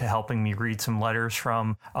Gedney into helping me read some letters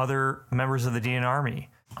from other members of the DN Army.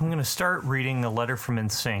 I'm going to start reading a letter from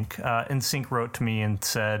InSync. InSync wrote to me and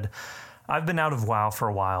said, I've been out of WoW for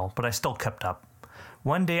a while, but I still kept up.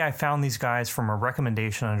 One day I found these guys from a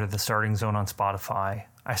recommendation under the Starting Zone on Spotify.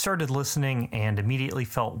 I started listening and immediately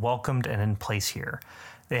felt welcomed and in place here.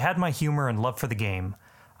 They had my humor and love for the game.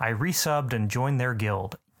 I resubbed and joined their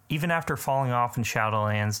guild. Even after falling off in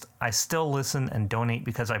Shadowlands, I still listen and donate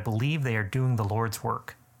because I believe they are doing the Lord's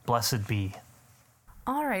work. Blessed be.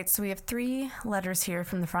 All right, so we have 3 letters here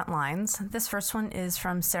from the front lines. This first one is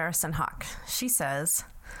from Sarah Senhak. She says,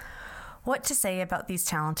 what to say about these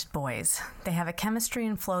talented boys? They have a chemistry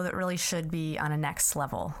and flow that really should be on a next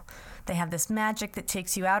level. They have this magic that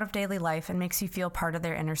takes you out of daily life and makes you feel part of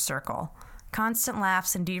their inner circle. Constant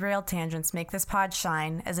laughs and derailed tangents make this pod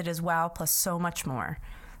shine, as it is WoW plus so much more.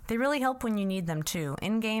 They really help when you need them too,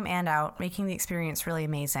 in-game and out, making the experience really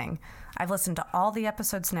amazing. I've listened to all the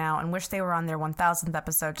episodes now and wish they were on their 1000th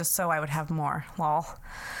episode just so I would have more. Lol.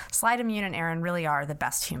 Slide, Immune, and Aaron really are the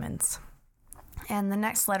best humans. And the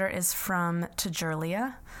next letter is from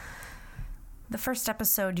Tajurlia. The first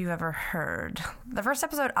episode you ever heard. The first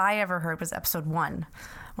episode I ever heard was episode 1.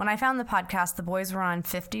 When I found the podcast, the boys were on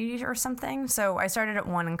 50 or something, so I started at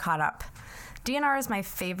 1 and caught up. DNR is my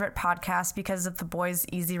favorite podcast because of the boys'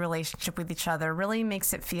 easy relationship with each other. Really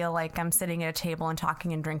makes it feel like I'm sitting at a table and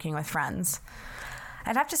talking and drinking with friends.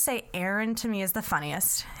 I'd have to say Aaron to me is the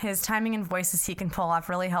funniest. His timing and voices he can pull off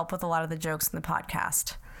really help with a lot of the jokes in the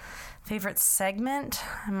podcast. Favorite segment?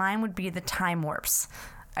 Mine would be the Time Warps.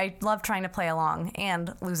 I love trying to play along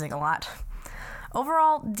and losing a lot.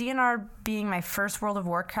 Overall, DNR being my first World of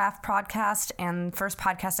Warcraft podcast and first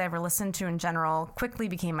podcast I ever listened to in general quickly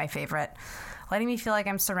became my favorite, letting me feel like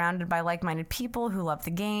I'm surrounded by like-minded people who love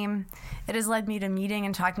the game. It has led me to meeting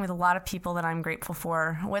and talking with a lot of people that I'm grateful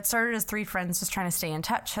for. What started as 3 friends just trying to stay in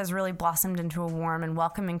touch has really blossomed into a warm and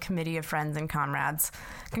welcoming committee of friends and comrades.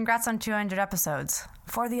 Congrats on 200 episodes.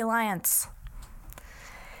 For the Alliance!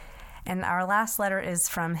 And our last letter is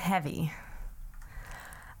from Heavy.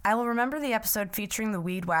 I will remember the episode featuring the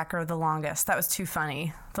Weed Whacker the longest. That was too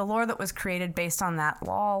funny. The lore that was created based on that,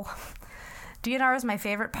 lol. DNR is my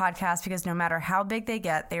favorite podcast because no matter how big they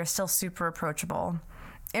get, they are still super approachable.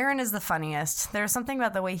 Aaron is the funniest. There's something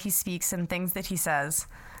about the way he speaks and things that he says.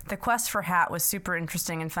 The quest for Hat was super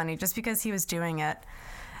interesting and funny just because he was doing it.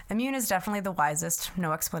 Immune is definitely the wisest,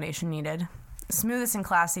 no explanation needed. Smoothest and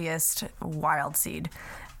classiest, Wild Seed.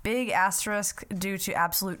 Big asterisk due to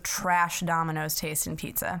absolute trash Domino's taste in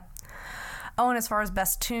pizza. Oh, and as far as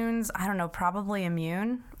best tunes, I don't know, probably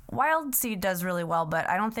Immune. Wild Seed does really well, but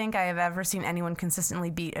I don't think I have ever seen anyone consistently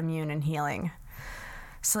beat Immune in healing.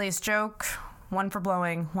 Silliest joke, 1 for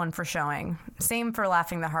blowing, 1 for showing. Same for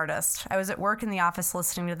laughing the hardest. I was at work in the office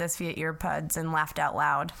listening to this via earbuds and laughed out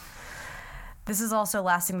loud. This is also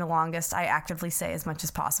lasting the longest. I actively say as much as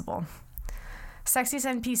possible.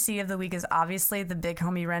 Sexiest NPC of the week is obviously the big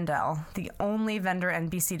homie Rendell, the only vendor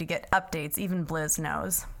NPC to get updates, even Blizz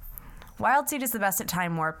knows. Wild Seed is the best at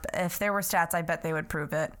Time Warp. If there were stats, I bet they would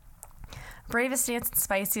prove it. Bravest stance and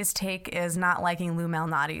spiciest take is not liking Lou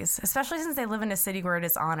Malnati's, especially since they live in a city where it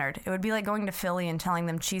is honored. It would be like going to Philly and telling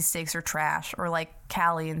them cheesesteaks are trash, or like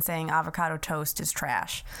Cali and saying avocado toast is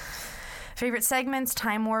trash. Favorite segments,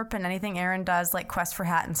 Time Warp, and anything Aaron does, like Quest for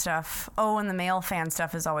Hat and stuff. Oh, and the male fan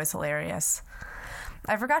stuff is always hilarious.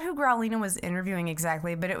 I forgot who Growlina was interviewing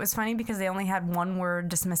exactly, but it was funny because they only had 1-word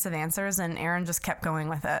dismissive answers, and Aaron just kept going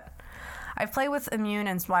with it. I've played with Immune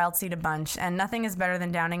and Wild Seed a bunch, and nothing is better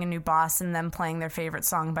than downing a new boss and them playing their favorite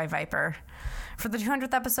song by Viper. For the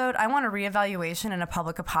 200th episode, I want a reevaluation and a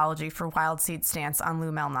public apology for Wild Seed's stance on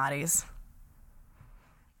Lou Malnati's.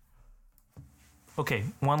 Okay,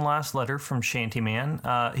 one last letter from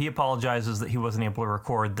Shantyman. He apologizes that he wasn't able to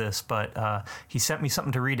record this, but he sent me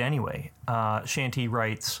something to read anyway. Shanty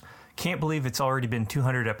writes, "Can't believe it's already been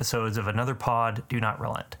 200 episodes of another pod, Do Not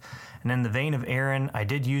Relent. And in the vein of Aaron, I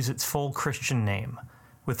did use its full Christian name.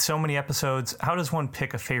 With so many episodes, how does one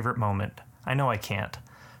pick a favorite moment? I know I can't.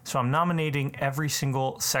 So I'm nominating every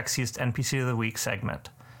single Sexiest NPC of the Week segment.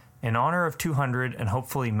 In honor of 200 and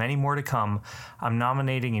hopefully many more to come, I'm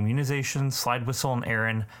nominating Immunization, Slide Whistle and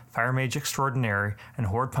Aaron, Fire Mage Extraordinary, and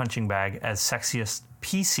Horde Punching Bag as Sexiest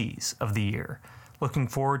PCs of the year. Looking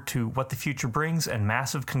forward to what the future brings, and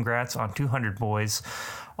massive congrats on 200, boys.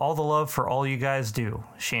 All the love for all you guys do.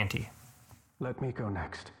 Shanty." Let me go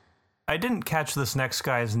next. I didn't catch this next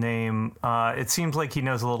guy's name. It seems like he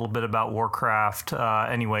knows a little bit about Warcraft.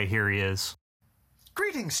 Anyway, here he is.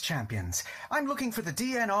 Greetings, champions. I'm looking for the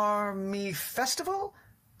DNR Me Festival?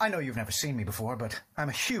 I know you've never seen me before, but I'm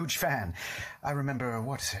a huge fan. I remember,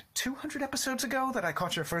 200 episodes ago that I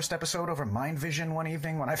caught your first episode over Mind Vision one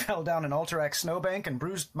evening when I fell down an Alterac snowbank and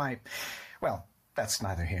bruised my... Well, that's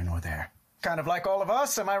neither here nor there. Kind of like all of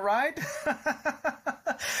us, am I right?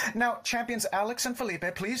 Now, champions Alex and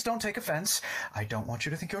Felipe, please don't take offense. I don't want you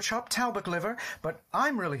to think you're chopped Talbot liver, but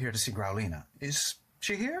I'm really here to see Growlina. Is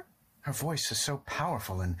she here? Her voice is so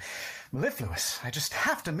powerful and mellifluous. I just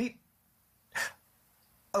have to meet...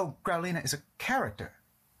 Oh, Growlina is a character.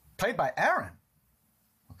 Played by Aaron.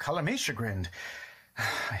 Well, color me chagrined.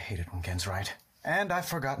 I hate it when Gen's right. And I've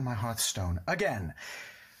forgotten my Hearthstone. Again.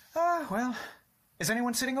 Well, is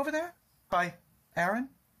anyone sitting over there? By Aaron?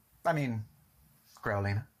 I mean,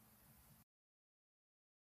 Growlina.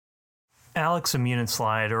 Alex, Immune, and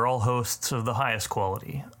Slide are all hosts of the highest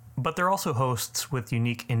quality, but they're also hosts with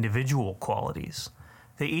unique individual qualities.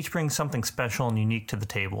 They each bring something special and unique to the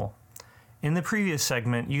table. In the previous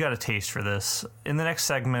segment, you got a taste for this. In the next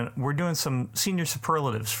segment, we're doing some senior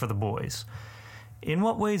superlatives for the boys. In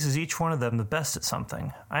what ways is each one of them the best at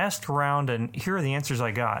something? I asked around, and here are the answers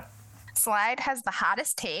I got. Slide has the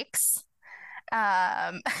hottest takes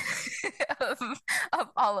of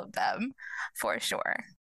all of them, for sure.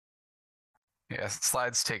 Yeah,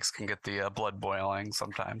 Slide's takes can get the blood boiling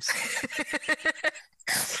sometimes.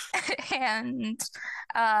 And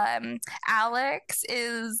Alex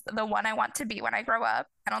is the one I want to be when I grow up.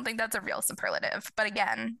 I don't think that's a real superlative, but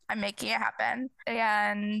again, I'm making it happen.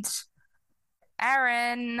 And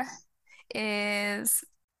Aaron is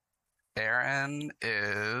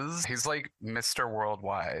he's like Mr.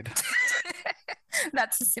 Worldwide.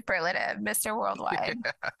 That's a superlative, Mr. Worldwide.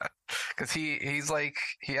 Because he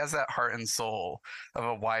has that heart and soul of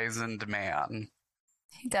a wizened man.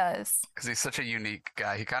 He does. Because he's such a unique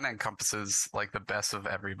guy. He kind of encompasses like the best of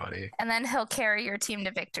everybody. And then he'll carry your team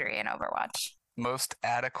to victory in Overwatch. Most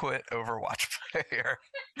adequate Overwatch player.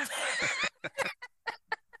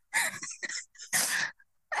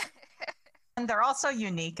 And they're also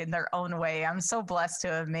unique in their own way. I'm so blessed to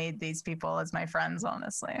have made these people as my friends,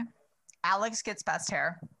 honestly. Alex gets best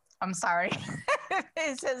hair. I'm sorry.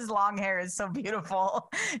 His long hair is so beautiful.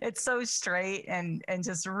 It's so straight and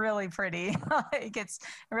just really pretty. It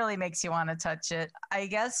really makes you want to touch it. I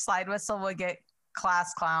guess Slide Whistle would get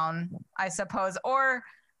class clown, I suppose,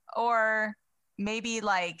 or maybe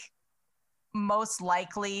like most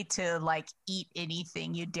likely to like eat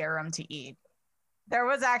anything you dare him to eat. There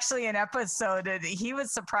was actually an episode, and he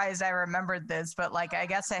was surprised I remembered this, but like I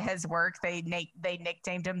guess at his work they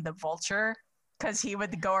nicknamed him the Vulture because he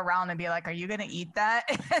would go around and be like, "Are you gonna eat that?"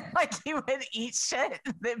 And like he would eat shit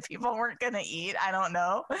that people weren't gonna eat. I don't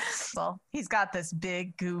know. So he's got this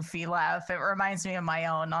big goofy laugh. It reminds me of my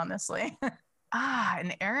own, honestly.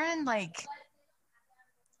 And Aaron, like,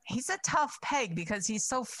 he's a tough peg because he's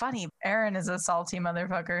so funny. Aaron is a salty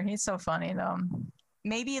motherfucker. He's so funny though.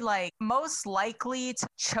 Maybe like most likely to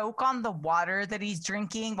choke on the water that he's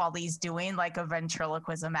drinking while he's doing like a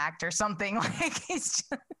ventriloquism act or something. Like he's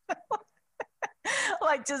just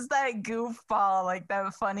like just that goofball, like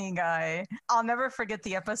that funny guy. I'll never forget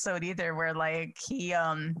the episode either where like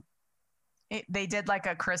they did like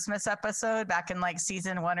a Christmas episode back in like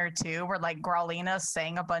season 1 or 2 where like Growlina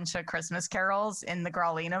sang a bunch of Christmas carols in the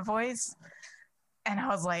Growlina voice. And I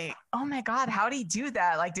was like, oh my God, how'd he do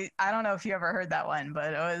that? Like, I don't know if you ever heard that one,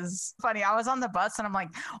 but it was funny. I was on the bus and I'm like,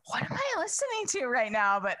 what am I listening to right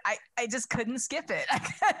now? But I just couldn't skip it.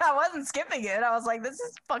 I wasn't skipping it. I was like, this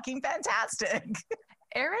is fucking fantastic.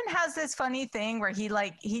 Aaron has this funny thing where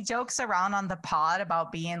he jokes around on the pod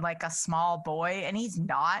about being like a small boy, and he's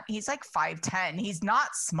not. He's like 5'10". He's not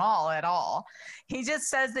small at all. He just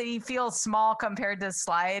says that he feels small compared to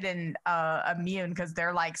Slide and Immune because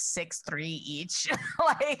they're like 6'3" each.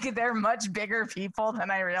 Like they're much bigger people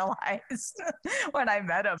than I realized when I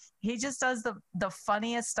met him. He just does the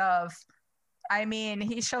funniest stuff. I mean,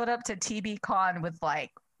 he showed up to TBCon with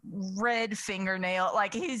like red fingernail.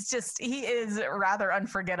 Like he is rather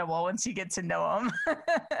unforgettable once you get to know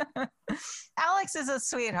him. Alex is a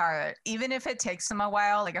sweetheart, even if it takes him a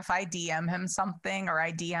while. Like if I DM him something or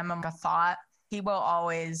I DM him a thought, he will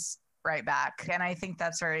always write back, and I think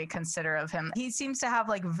that's very considerate of him. He seems to have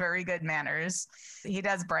like very good manners. He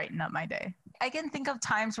does brighten up my day. I can think of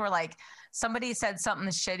times where like somebody said something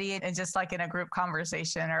shitty and just like in a group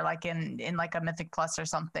conversation or like in like a Mythic Plus or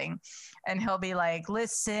something, and he'll be like,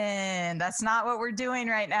 listen, that's not what we're doing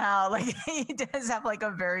right now. Like he does have like a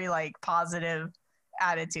very like positive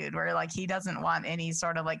attitude where like he doesn't want any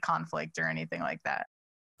sort of like conflict or anything like that.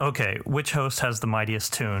 Okay, which host has the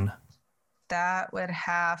mightiest tune? That would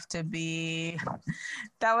have to be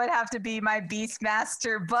my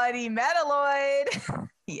Beastmaster buddy Metaloid.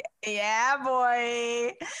 Yeah,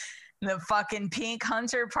 boy. The fucking pink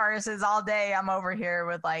hunter parses all day. I'm over here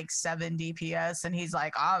with like 7 DPS and he's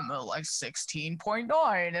like, I'm at like 16.9.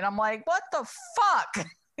 And I'm like, what the fuck?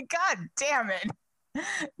 God damn it.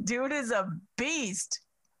 Dude is a beast.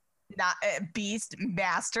 Not a beast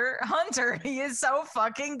master hunter. He is so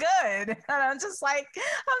fucking good. And I'm just like,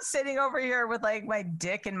 I'm sitting over here with like my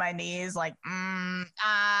dick in my knees, like,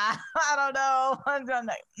 I don't know. I'm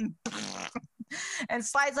like, and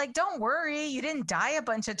Slide's like, don't worry, you didn't die a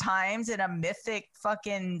bunch of times in a mythic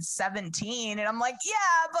fucking 17. And I'm like,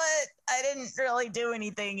 yeah, but I didn't really do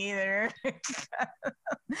anything either.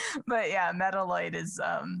 But yeah, Metaloid is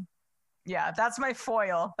yeah, that's my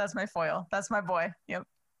foil. That's my boy. Yep.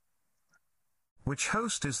 Which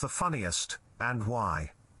host is the funniest, and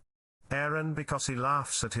why? Aaron, because he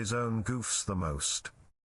laughs at his own goofs the most.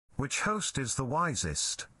 Which host is the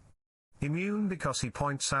wisest? Immune, because he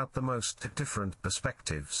points out the most different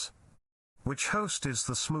perspectives. Which host is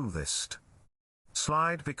the smoothest?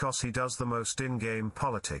 Slide, because he does the most in-game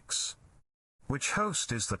politics. Which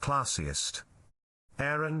host is the classiest?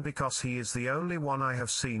 Aaron, because he is the only one I have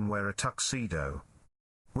seen wear a tuxedo.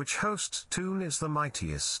 Which host's tune is the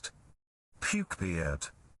mightiest? Pukebeard.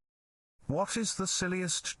 What is the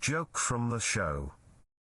silliest joke from the show?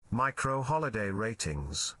 Micro holiday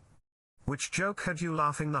ratings. Which joke had you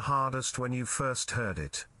laughing the hardest when you first heard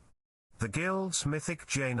it? The Guild's mythic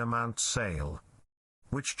Jaina Mount sale.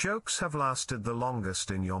 Which jokes have lasted the longest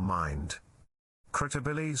in your mind?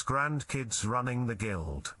 Critterbilly's grandkids running the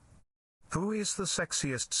guild. Who is the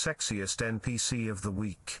sexiest NPC of the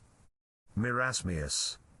week?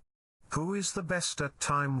 Mirasmius. Who is the best at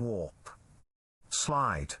time warp?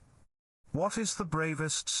 Slide. What is the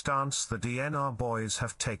bravest stance the DNR boys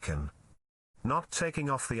have taken? Not taking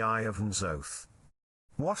off the Eye of Nzoth.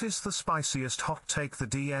 What is the spiciest hot take the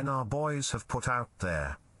DNR boys have put out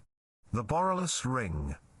there? The Borrelus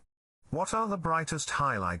Ring. What are the brightest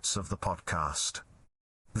highlights of the podcast?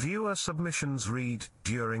 Viewer submissions read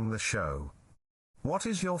during the show. What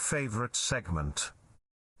is your favorite segment?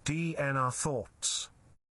 DNR thoughts.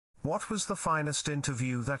 What was the finest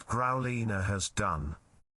interview that Growlina has done?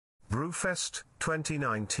 Brewfest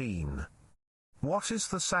 2019. What is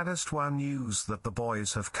the saddest WoW news that the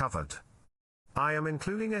boys have covered? I am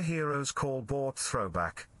including a Heroes Call board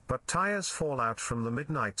throwback, but Tyre's fallout from the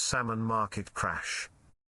Midnight Salmon market crash.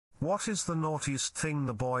 What is the naughtiest thing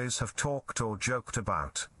the boys have talked or joked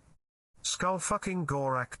about? Skullfucking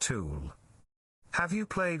Gorak Tool. Have you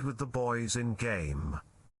played with the boys in game?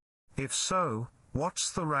 If so,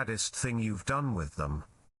 what's the raddest thing you've done with them?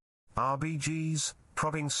 RBGs,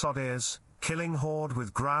 prodding Sodares, killing Horde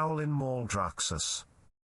with Growl in Maldraxxus.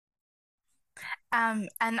 And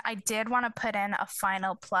I did want to put in a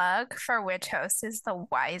final plug for which host is the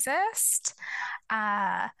wisest.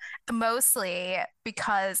 Mostly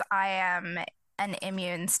because I am an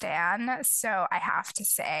Immune stan, so I have to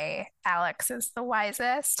say Alex is the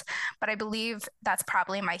wisest. But I believe that's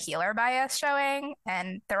probably my healer bias showing,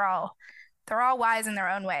 and they're all wise in their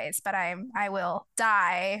own ways. But I will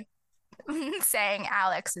die saying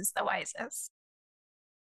Alex is the wisest.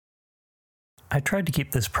 I tried to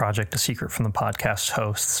keep this project a secret from the podcast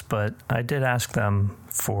hosts, but I did ask them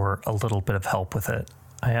for a little bit of help with it.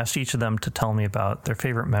 I asked each of them to tell me about their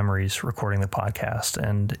favorite memories recording the podcast,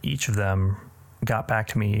 and each of them got back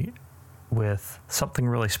to me with something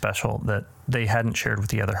really special that they hadn't shared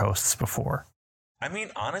with the other hosts before. I mean,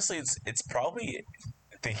 honestly, it's probably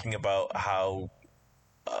thinking about how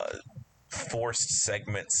forced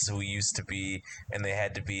segments we used to be, and they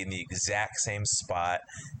had to be in the exact same spot,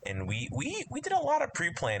 and we did a lot of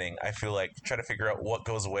pre-planning, I feel like, to try to figure out what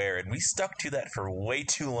goes where, and we stuck to that for way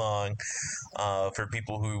too long for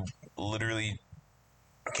people who literally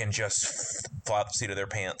can just fly off the seat of their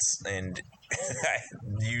pants and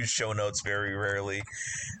use show notes very rarely.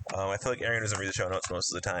 I feel like Aaron doesn't read the show notes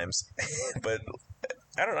most of the times, but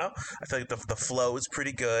I don't know, I feel like the flow is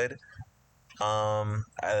pretty good.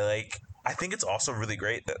 I think it's also really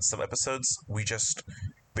great that some episodes we just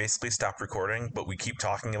basically stop recording, but we keep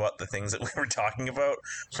talking about the things that we were talking about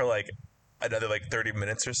for like another 30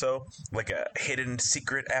 minutes or so, like a hidden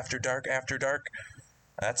secret after dark.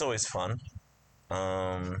 That's always fun.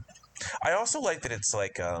 I also like that it's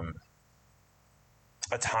like a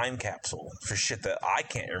time capsule for shit that I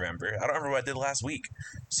can't remember. I don't remember what I did last week.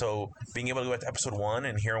 So being able to go back to episode 1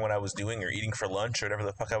 and hear what I was doing or eating for lunch or whatever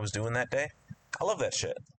the fuck I was doing that day, I love that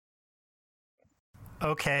shit.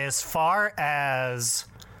 Okay, as far as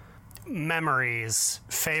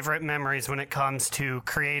favorite memories when it comes to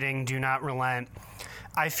creating Do Not Relent,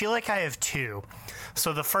 I feel like I have two.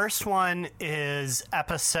 So the first one is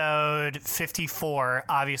episode 54,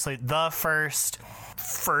 obviously the first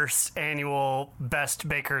annual Best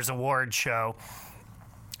Bakers Award show.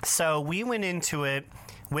 So we went into it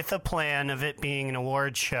with a plan of it being an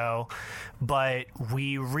award show, but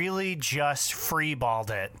we really just freeballed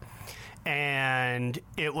it. And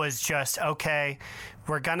it was just, okay,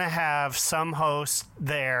 we're going to have some host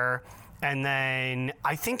there. And then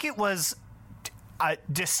I think it was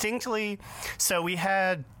distinctly, so we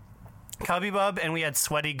had Cubby Bub and we had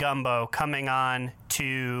Sweaty Gumbo coming on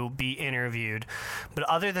to be interviewed. But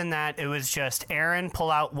other than that, it was just Aaron,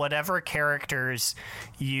 pull out whatever characters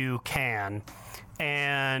you can.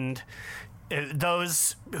 And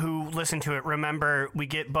those who listen to it remember we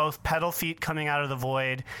get both Pedal Feet coming out of the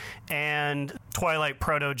void and Twilight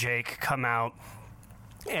Proto Jake come out.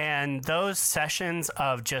 And those sessions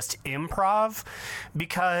of just improv,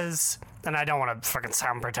 because, and I don't want to fucking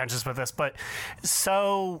sound pretentious with this, but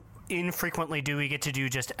so infrequently do we get to do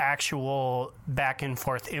just actual back and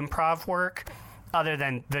forth improv work, other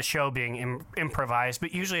than the show being improvised,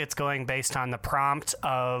 but usually it's going based on the prompt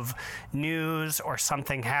of news or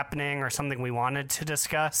something happening or something we wanted to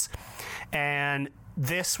discuss. And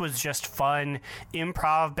this was just fun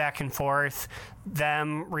improv back and forth,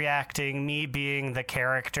 them reacting, me being the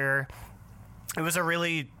character. It was a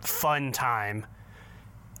really fun time.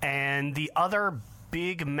 And the other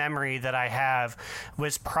big memory that I have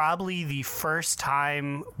was probably the first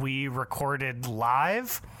time we recorded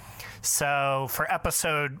live. So for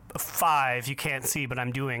episode 5, you can't see, but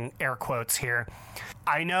I'm doing air quotes here.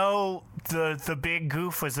 I know the big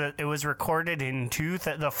goof was that it was recorded in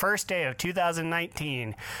the first day of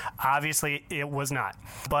 2019. Obviously, it was not.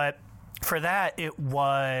 But for that,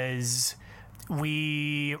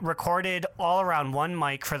 we recorded all around one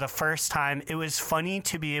mic for the first time. It was funny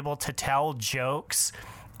to be able to tell jokes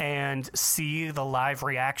and see the live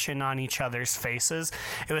reaction on each other's faces.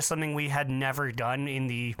 It was something we had never done in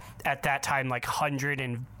the, at that time, like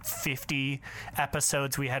 150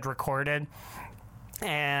 episodes we had recorded.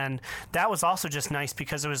 And that was also just nice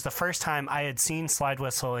because it was the first time I had seen Slide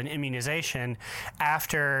Whistle and Immunization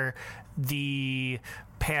after the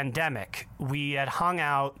pandemic. We had hung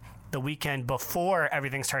out the weekend before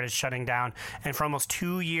everything started shutting down, and for almost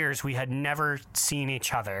 2 years we had never seen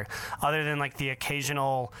each other other than like the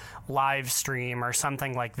occasional live stream or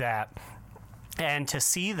something like that. And to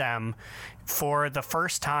see them for the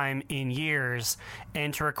first time in years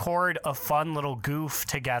and to record a fun little goof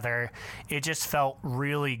together, it just felt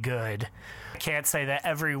really good. I can't say that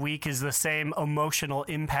every week is the same emotional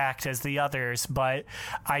impact as the others, but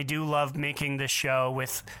I do love making this show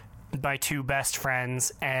with my two best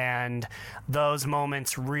friends, and those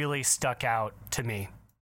moments really stuck out to me.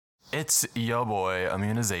 It's ya boy,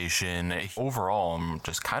 Immunization. Overall, I'm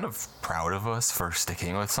just kind of proud of us for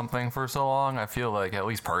sticking with something for so long. I feel like, at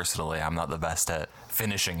least personally, I'm not the best at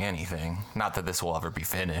finishing anything. Not that this will ever be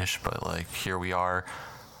finished, but like, here we are,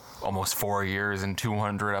 almost 4 years and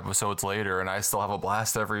 200 episodes later, and I still have a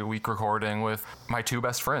blast every week recording with my two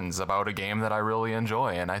best friends about a game that I really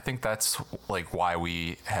enjoy. And I think that's like why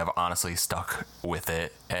we have honestly stuck with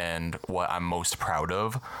it, and what I'm most proud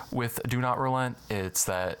of with Do Not Relent. It's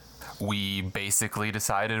that we basically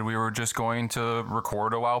decided we were just going to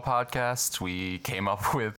record a WoW podcast. We came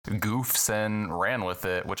up with goofs and ran with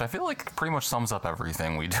it, which I feel like pretty much sums up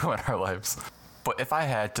everything we do in our lives. But if I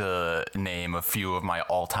had to name a few of my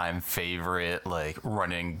all-time favorite, like,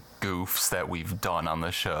 running goofs that we've done on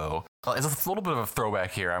the show, it's a little bit of a throwback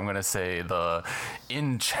here. I'm going to say the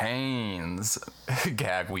In Chains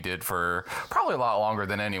gag we did for probably a lot longer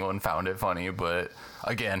than anyone found it funny, but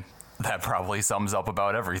again, that probably sums up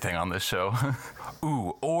about everything on this show.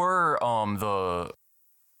 Ooh, or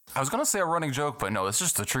I was going to say a running joke, but no, it's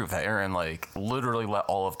just the truth that Aaron, like, literally let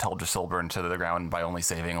all of Teldrassil burn to the ground by only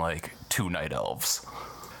saving, like, 2 night elves.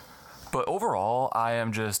 But overall, I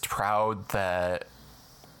am just proud that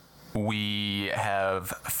we have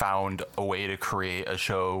found a way to create a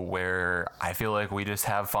show where I feel like we just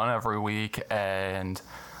have fun every week, and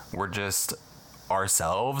we're just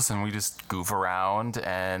ourselves, and we just goof around,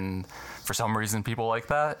 and for some reason people like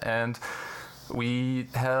that, and we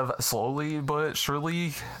have slowly but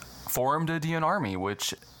surely formed a DN Army,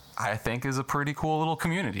 which I think is a pretty cool little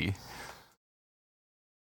community.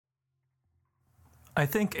 I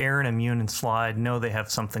think Aaron, Immune, and Slide know they have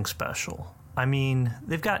something special. I mean,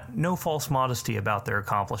 they've got no false modesty about their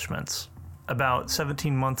accomplishments. About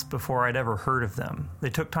 17 months before I'd ever heard of them, they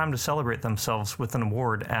took time to celebrate themselves with an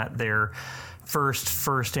award at their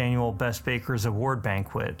first annual Best Bakers Award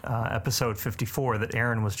Banquet, episode 54 that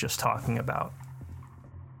Aaron was just talking about.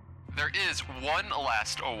 There is one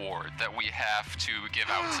last award that we have to give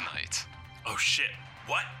out tonight. Oh shit!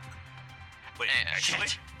 What? Wait, actually,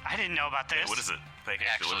 I didn't know about this. Wait, what is it? Like,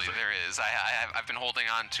 Actually, there is. I've been holding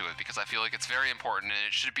on to it because I feel like it's very important, and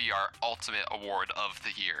it should be our ultimate award of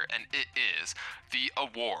the year, and it is the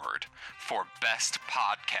award for Best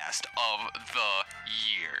Podcast of the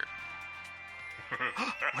Year.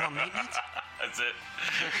 Real maintenance? That's it.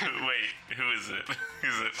 Wait, who is it?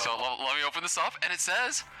 Who's it? So let me open this up, and it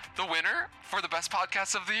says the winner for the Best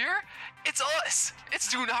Podcast of the Year, it's us.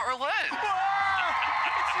 It's Do Not Relent. It's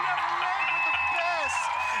Do Not Relent. We're the best.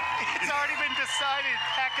 It's already been decided.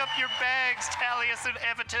 Pack up your bags, Tallius and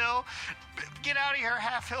Evitil. Get out of here,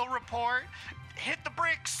 Half Hill Report. Hit the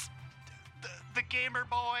bricks, the gamer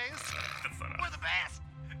boys. We're the best.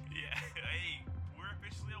 Yeah, hey, we're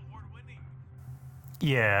officially award-winning.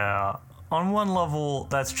 Yeah, on one level,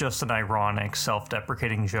 that's just an ironic,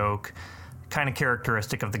 self-deprecating joke, kind of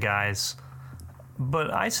characteristic of the guys.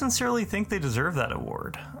 But I sincerely think they deserve that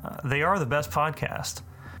award. They are the best podcast.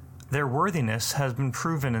 Their worthiness has been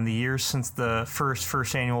proven in the years since the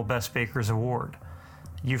first annual Best Bakers Award.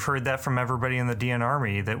 You've heard that from everybody in the DN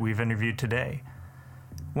Army that we've interviewed today.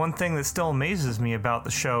 One thing that still amazes me about the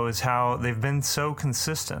show is how they've been so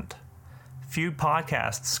consistent. Few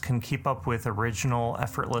podcasts can keep up with original,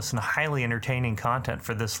 effortless, and highly entertaining content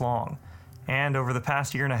for this long. And over the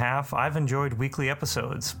past year and a half, I've enjoyed weekly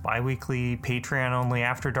episodes, bi-weekly, Patreon-only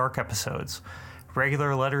After Dark episodes,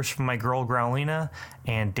 regular letters from my girl Growlina,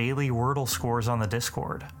 and daily Wordle scores on the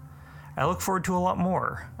Discord. I look forward to a lot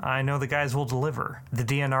more. I know the guys will deliver. The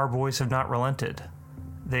DNR boys have not relented.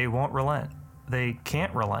 They won't relent. They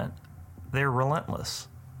can't relent. They're relentless.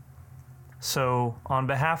 So, on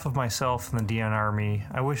behalf of myself and the DN Army,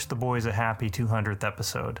 I wish the boys a happy 200th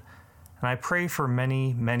episode, and I pray for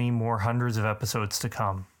many, many more hundreds of episodes to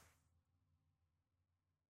come.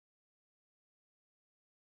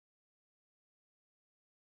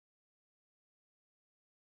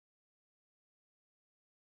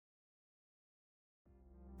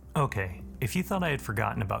 Okay, if you thought I had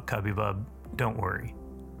forgotten about Cubby Bub, don't worry.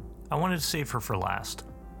 I wanted to save her for last.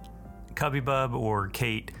 Cubby Bub, or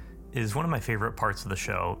Kate, is one of my favorite parts of the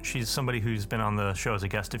show. She's somebody who's been on the show as a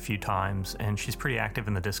guest a few times, and she's pretty active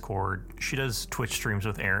in the Discord. She does Twitch streams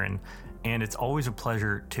with Aaron, and it's always a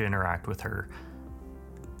pleasure to interact with her.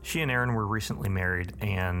 She and Aaron were recently married,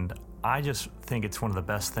 and I just think it's one of the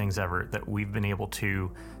best things ever that we've been able to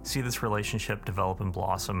see this relationship develop and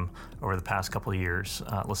blossom over the past couple of years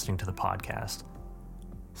listening to the podcast.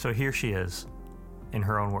 So here she is, in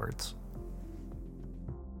her own words.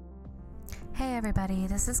 Hey everybody,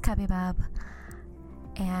 this is Cubby Bub,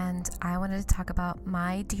 and I wanted to talk about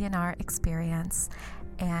my DNR experience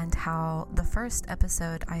and how the first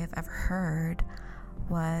episode I have ever heard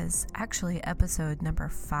was actually episode number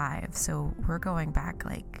 5, so we're going back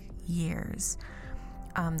like years.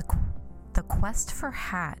 The quest for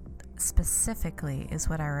Hat specifically is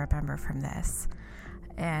what I remember from this,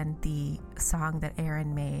 and the song that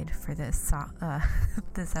Aaron made for this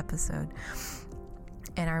this episode.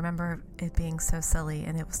 And I remember it being so silly,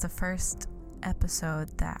 and it was the first episode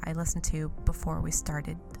that I listened to before we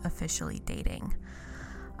started officially dating.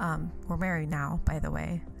 We're married now, by the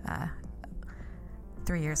way,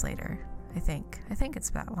 3 years later, I think. I think it's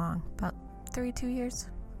that long, about 2 years,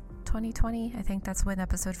 2020, I think that's when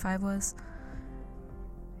episode 5 was.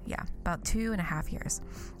 Yeah, about 2.5 years.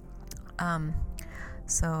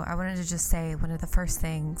 So I wanted to just say one of the first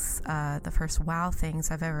things, the first wow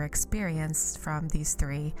things I've ever experienced from these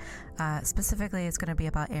 3, specifically it's going to be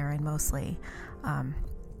about Aaron mostly.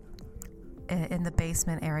 In the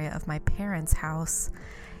basement area of my parents' house,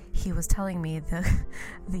 he was telling me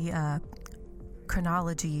the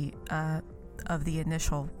chronology of the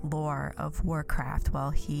initial lore of Warcraft.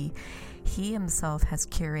 Well, he himself has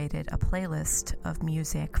curated a playlist of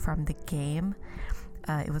music from the game.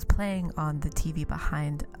 It was playing on the TV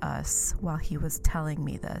behind us while he was telling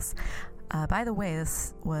me this. By the way,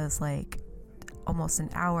 this was like almost an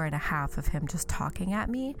hour and a half of him just talking at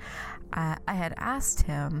me. I had asked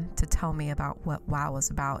him to tell me about what WoW was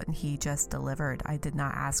about, and he just delivered. I did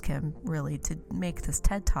not ask him really to make this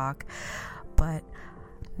TED Talk, but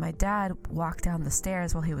my dad walked down the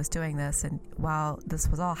stairs while he was doing this, and while this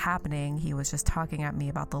was all happening, he was just talking at me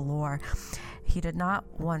about the lore. He did not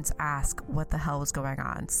once ask what the hell was going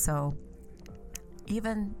on. So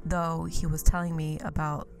even though he was telling me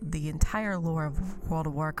about the entire lore of World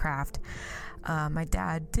of Warcraft, my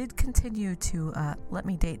dad did continue to let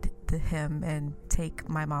me date him and take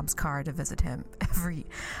my mom's car to visit him every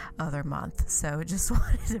other month. So just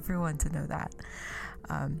wanted everyone to know that.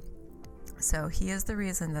 So he is the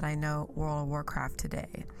reason that I know World of Warcraft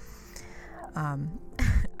today.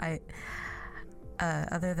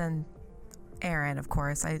 Other than Aaron, of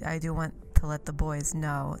course, I do want to let the boys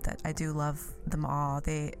know that I do love them all.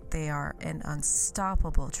 They are an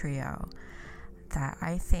unstoppable trio that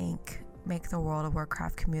I think make the World of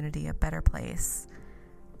Warcraft community a better place.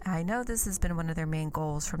 I know this has been one of their main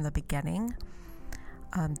goals from the beginning.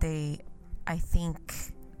 I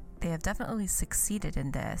think they have definitely succeeded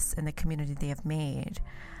in this, in the community they have made.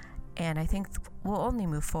 And I think we'll only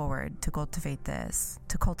move forward to cultivate this,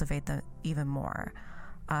 to cultivate them even more.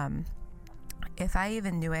 If I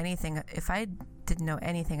didn't know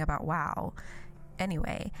anything about WoW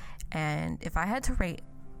anyway, and if I had to rate,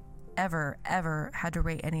 ever had to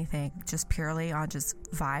rate anything just purely on just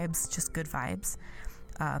vibes, just good vibes,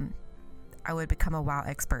 I would become a WoW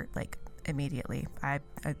expert, like, immediately. I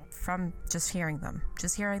from just hearing them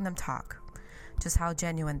talk, just how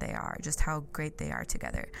genuine they are, just how great they are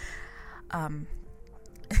together.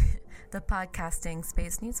 The podcasting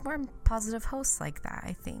space needs more positive hosts like that,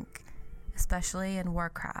 I think, especially in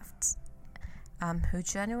Warcraft, who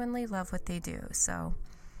genuinely love what they do. So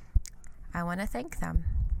I want to thank them.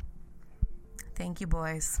 Thank you,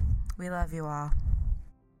 boys. We love you all.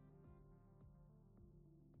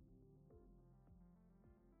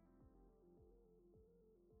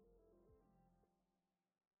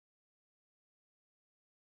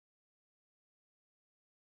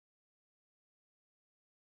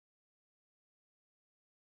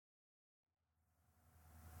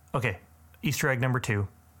 Okay, Easter egg number 2.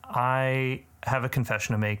 I have a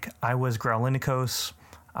confession to make. I was Growlinicos,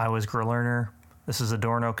 I was Growlerner, This is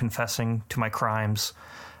Adorno confessing to my crimes.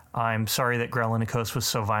 I'm sorry that Grelinikos was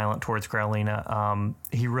so violent towards Grelina.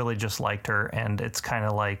 He really just liked her, and it's kind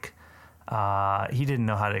of like he didn't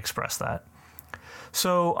know how to express that.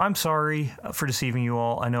 So I'm sorry for deceiving you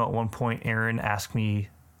all. I know at one point Aaron asked me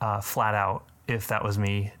flat out if that was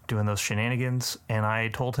me doing those shenanigans, and I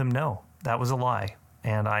told him no, that was a lie,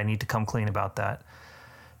 and I need to come clean about that.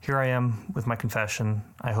 Here I am with my confession.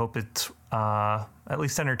 I hope it's at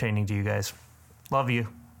least entertaining to you guys. Love you.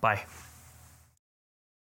 Bye.